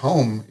authentic at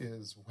home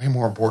is way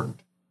more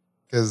important,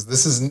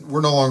 because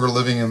we're no longer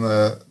living in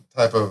the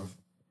type of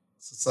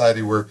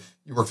society where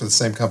you work for the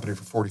same company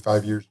for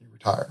 45 years and you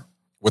retire.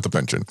 With a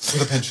pension.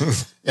 With a pension.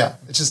 Yeah.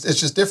 It's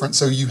just different.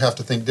 So you have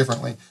to think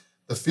differently.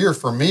 The fear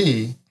for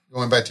me,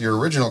 going back to your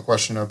original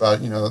question about,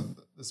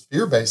 this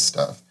fear-based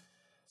stuff.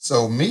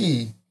 So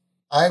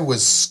I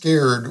was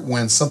scared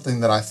when something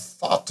that I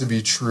thought to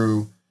be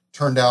true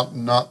turned out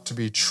not to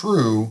be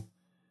true.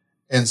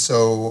 And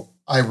so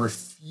I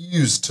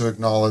refused to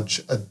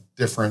acknowledge a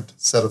different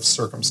set of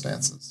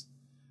circumstances.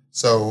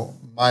 So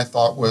my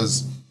thought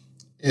was,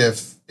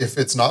 if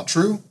it's not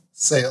true,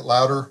 say it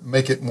louder,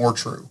 make it more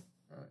true.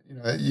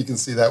 You can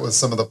see that with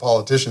some of the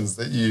politicians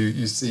that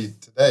you see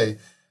today.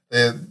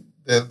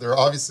 They're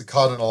obviously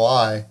caught in a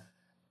lie,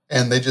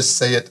 and they just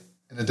say it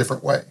in a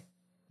different way,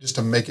 just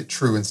to make it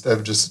true, instead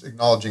of just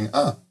acknowledging,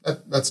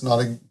 that's not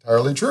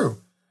entirely true.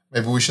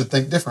 Maybe we should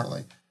think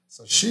differently.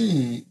 So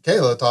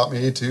Kayla taught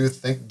me to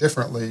think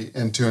differently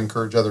and to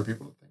encourage other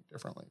people to think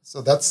differently.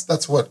 So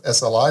that's what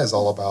SLI is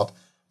all about.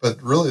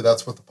 But really,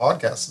 that's what the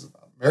podcast is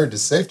about. Married to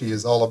Safety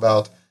is all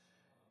about,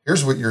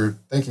 here's what you're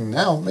thinking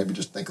now, maybe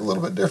just think a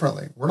little bit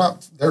differently. We're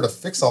not there to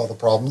fix all the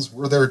problems.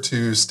 We're there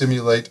to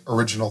stimulate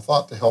original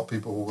thought to help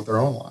people with their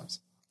own lives.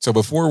 So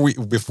before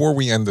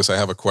we end this, I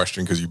have a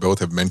question, because you both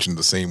have mentioned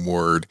the same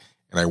word,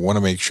 and I want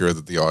to make sure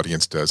that the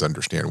audience does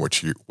understand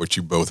what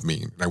you both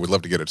mean. And I would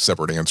love to get a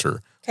separate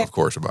answer, of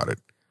course, about it.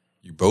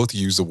 You both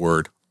use the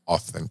word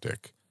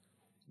authentic.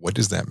 What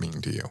does that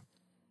mean to you?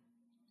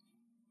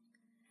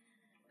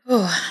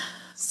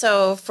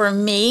 So for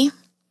me,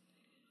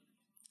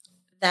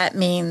 that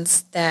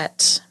means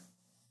that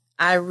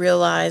I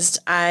realized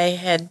I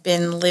had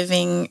been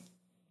living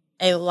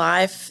a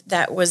life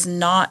that was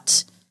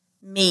not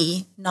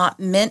me, not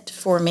meant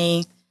for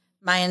me,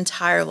 my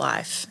entire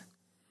life.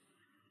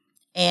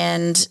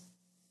 And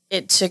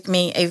it took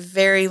me a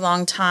very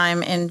long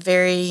time, and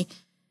it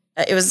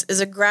was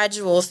a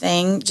gradual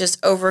thing,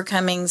 just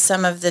overcoming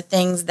some of the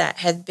things that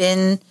had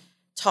been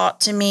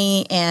taught to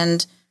me,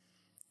 and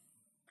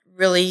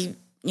really,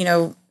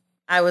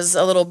 I was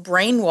a little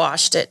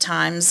brainwashed at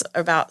times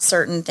about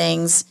certain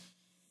things.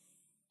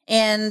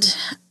 And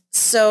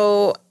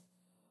so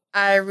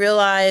I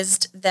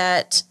realized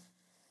that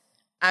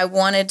I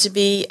wanted to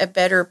be a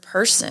better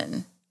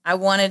person. I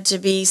wanted to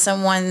be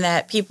someone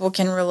that people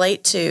can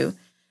relate to.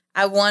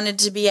 I wanted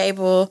to be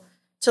able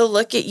to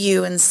look at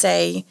you and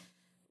say,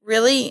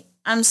 really,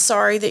 I'm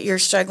sorry that you're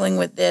struggling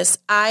with this.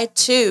 I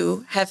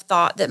too have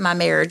thought that my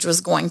marriage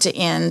was going to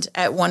end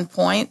at one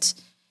point,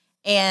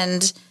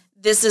 and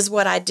this is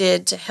what I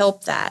did to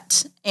help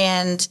that.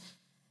 And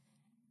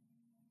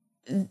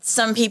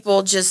some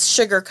people just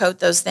sugarcoat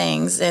those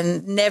things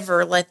and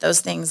never let those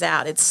things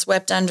out. It's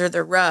swept under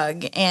the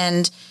rug.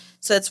 And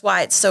so that's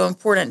why it's so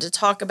important to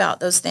talk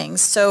about those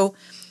things. So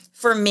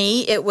for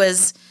me, it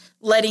was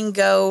letting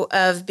go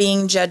of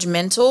being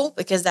judgmental,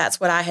 because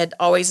that's what I had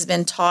always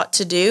been taught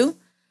to do.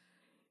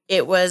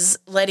 It was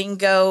letting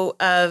go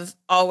of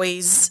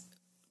always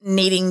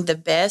needing the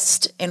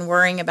best and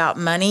worrying about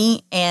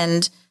money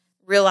and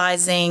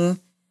realizing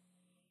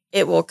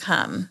it will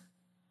come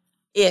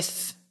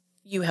if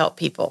you help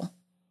people.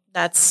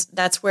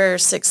 That's where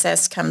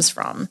success comes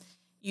from.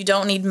 You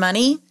don't need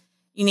money.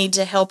 You need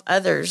to help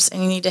others,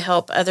 and you need to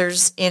help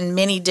others in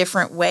many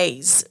different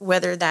ways,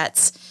 whether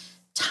that's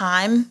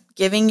time,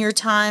 giving your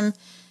time,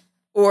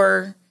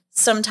 or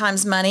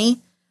sometimes money,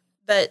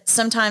 but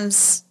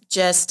sometimes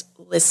just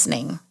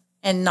listening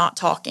and not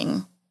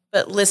talking,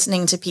 but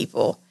listening to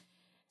people.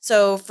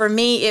 So for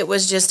me, it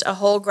was just a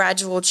whole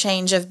gradual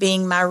change of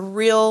being my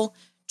real,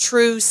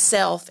 true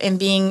self and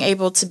being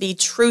able to be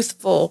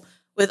truthful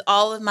with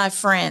all of my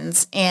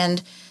friends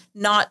and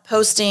not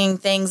posting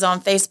things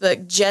on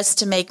Facebook just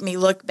to make me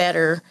look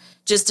better,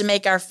 just to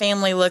make our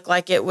family look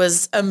like it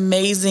was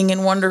amazing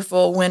and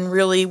wonderful when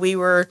really we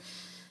were,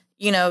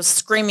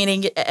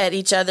 screaming at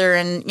each other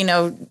and,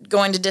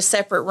 going to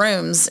separate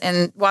rooms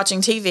and watching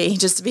TV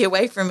just to be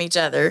away from each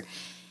other.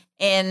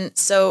 And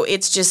so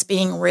it's just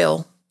being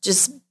real.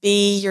 Just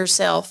be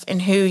yourself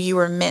and who you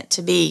are meant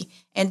to be,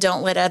 and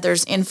don't let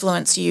others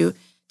influence you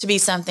to be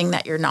something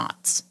that you're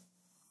not.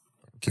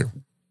 Thank you.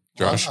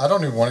 Josh? I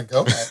don't even want to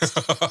go next.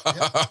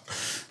 Yeah.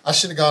 I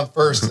should have gone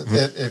first.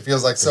 It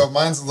feels like so.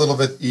 Mine's a little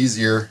bit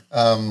easier.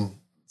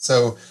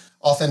 So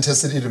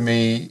authenticity to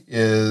me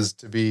is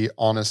to be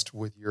honest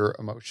with your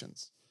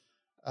emotions,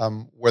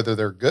 whether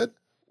they're good,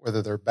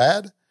 whether they're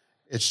bad.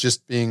 It's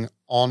just being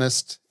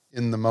honest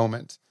in the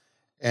moment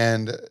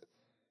and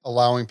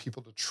allowing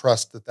people to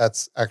trust that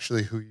that's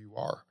actually who you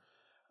are.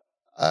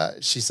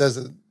 She says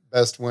it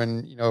best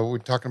when, we're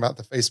talking about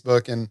the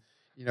Facebook and,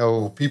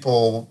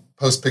 people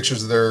post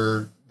pictures of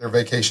their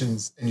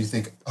vacations and you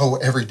think, oh,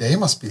 every day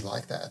must be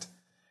like that.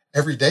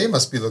 Every day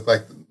must be look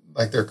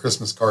like their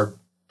Christmas card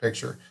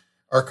picture.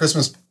 Our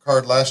Christmas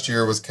card last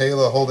year was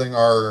Kayla holding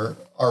our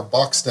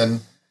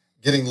Boxton,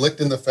 getting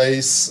licked in the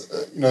face,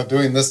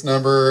 doing this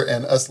number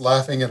and us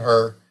laughing at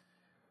her.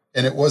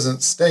 And it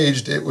wasn't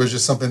staged. It was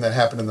just something that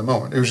happened in the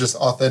moment. It was just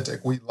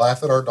authentic. We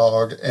laugh at our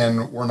dog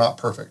and we're not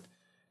perfect.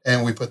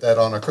 And we put that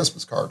on a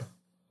Christmas card.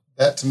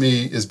 That to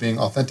me is being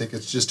authentic.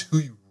 It's just who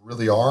you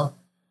really are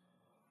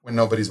when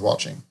nobody's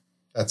watching.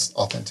 That's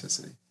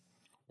authenticity.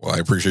 Well, I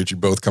appreciate you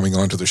both coming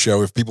on to the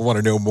show. If people want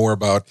to know more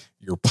about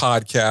your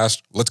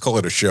podcast, let's call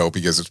it a show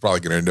because it's probably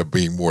going to end up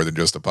being more than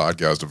just a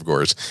podcast, of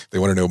course. If they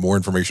want to know more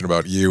information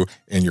about you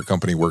and your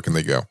company, where can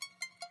they go?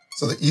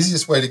 So the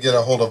easiest way to get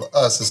a hold of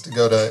us is to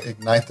go to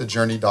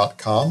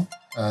ignitethejourney.com.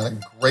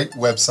 Great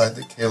website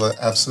that Kayla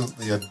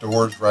absolutely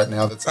adores right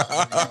now. That's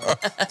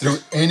through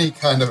any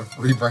kind of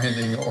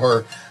rebranding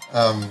or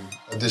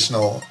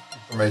additional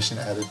information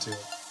added to it.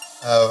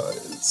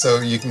 So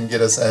you can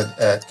get us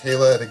at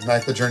Kayla at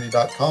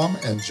ignitethejourney.com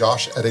and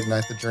Josh at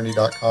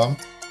ignitethejourney.com.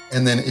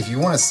 And then if you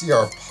want to see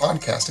our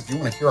podcast, if you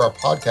want to hear our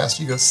podcast,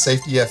 you go to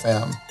Safety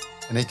FM,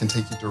 and it can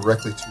take you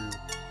directly to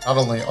not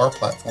only our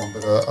platform,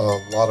 but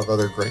a lot of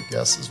other great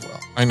guests as well.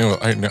 I know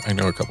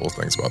a couple of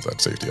things about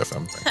that Safety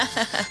FM thing.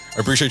 I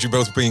appreciate you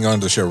both being on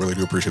the show. Really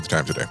do appreciate the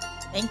time today.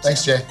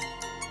 Thanks, Jay.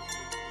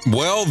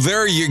 Well,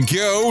 there you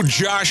go.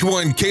 Joshua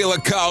and Kayla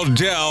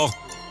Caudill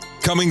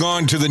coming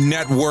on to the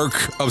network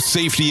of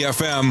Safety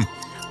FM,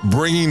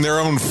 bringing their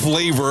own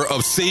flavor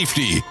of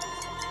safety.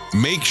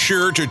 Make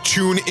sure to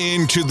tune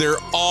in to their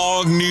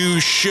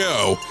all-new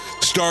show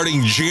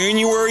starting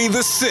January the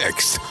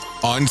 6th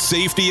on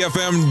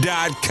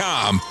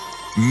safetyfm.com.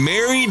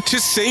 Married to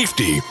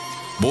Safety.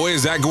 Boy,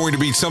 is that going to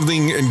be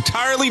something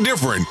entirely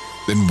different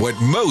than what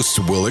most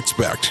will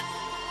expect.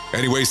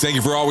 Anyways, thank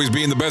you for always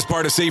being the best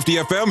part of Safety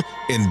FM,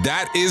 and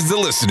that is the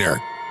listener.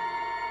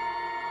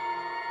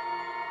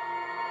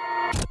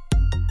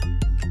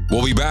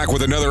 We'll be back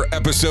with another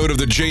episode of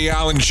The Jay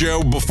Allen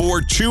Show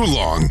before too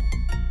long.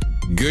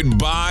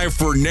 Goodbye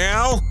for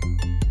now,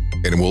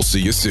 and we'll see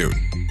you soon.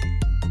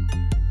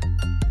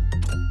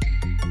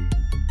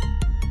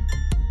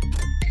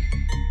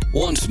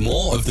 Want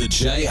more of The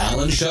Jay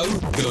Allen Show?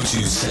 Go to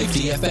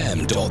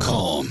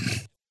safetyfm.com.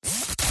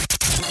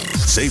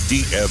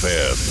 Safety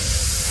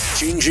FM.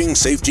 Changing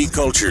safety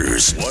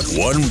cultures.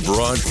 One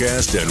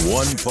broadcast and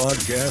one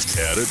podcast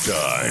at a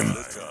time.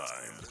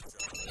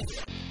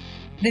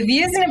 The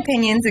views and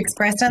opinions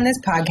expressed on this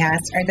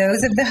podcast are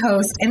those of the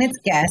host and its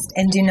guest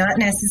and do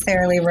not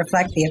necessarily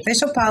reflect the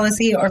official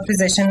policy or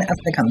position of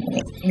the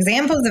company.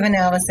 Examples of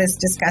analysis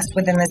discussed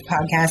within this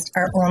podcast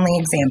are only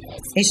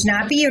examples. They should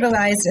not be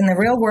utilized in the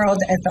real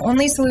world as the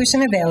only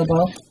solution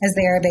available, as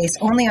they are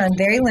based only on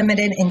very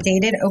limited and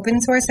dated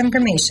open source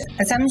information.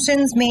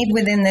 Assumptions made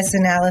within this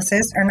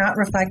analysis are not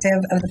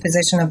reflective of the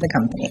position of the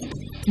company.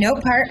 No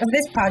part of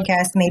this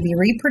podcast may be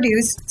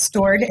reproduced,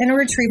 stored in a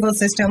retrieval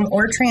system,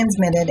 or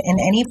transmitted in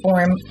any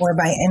form or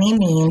by any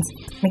means,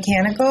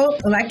 mechanical,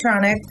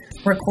 electronic,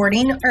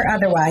 recording, or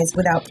otherwise,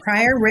 without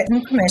prior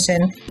written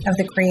permission of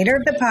the creator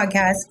of the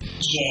podcast,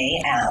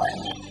 Jay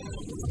Allen.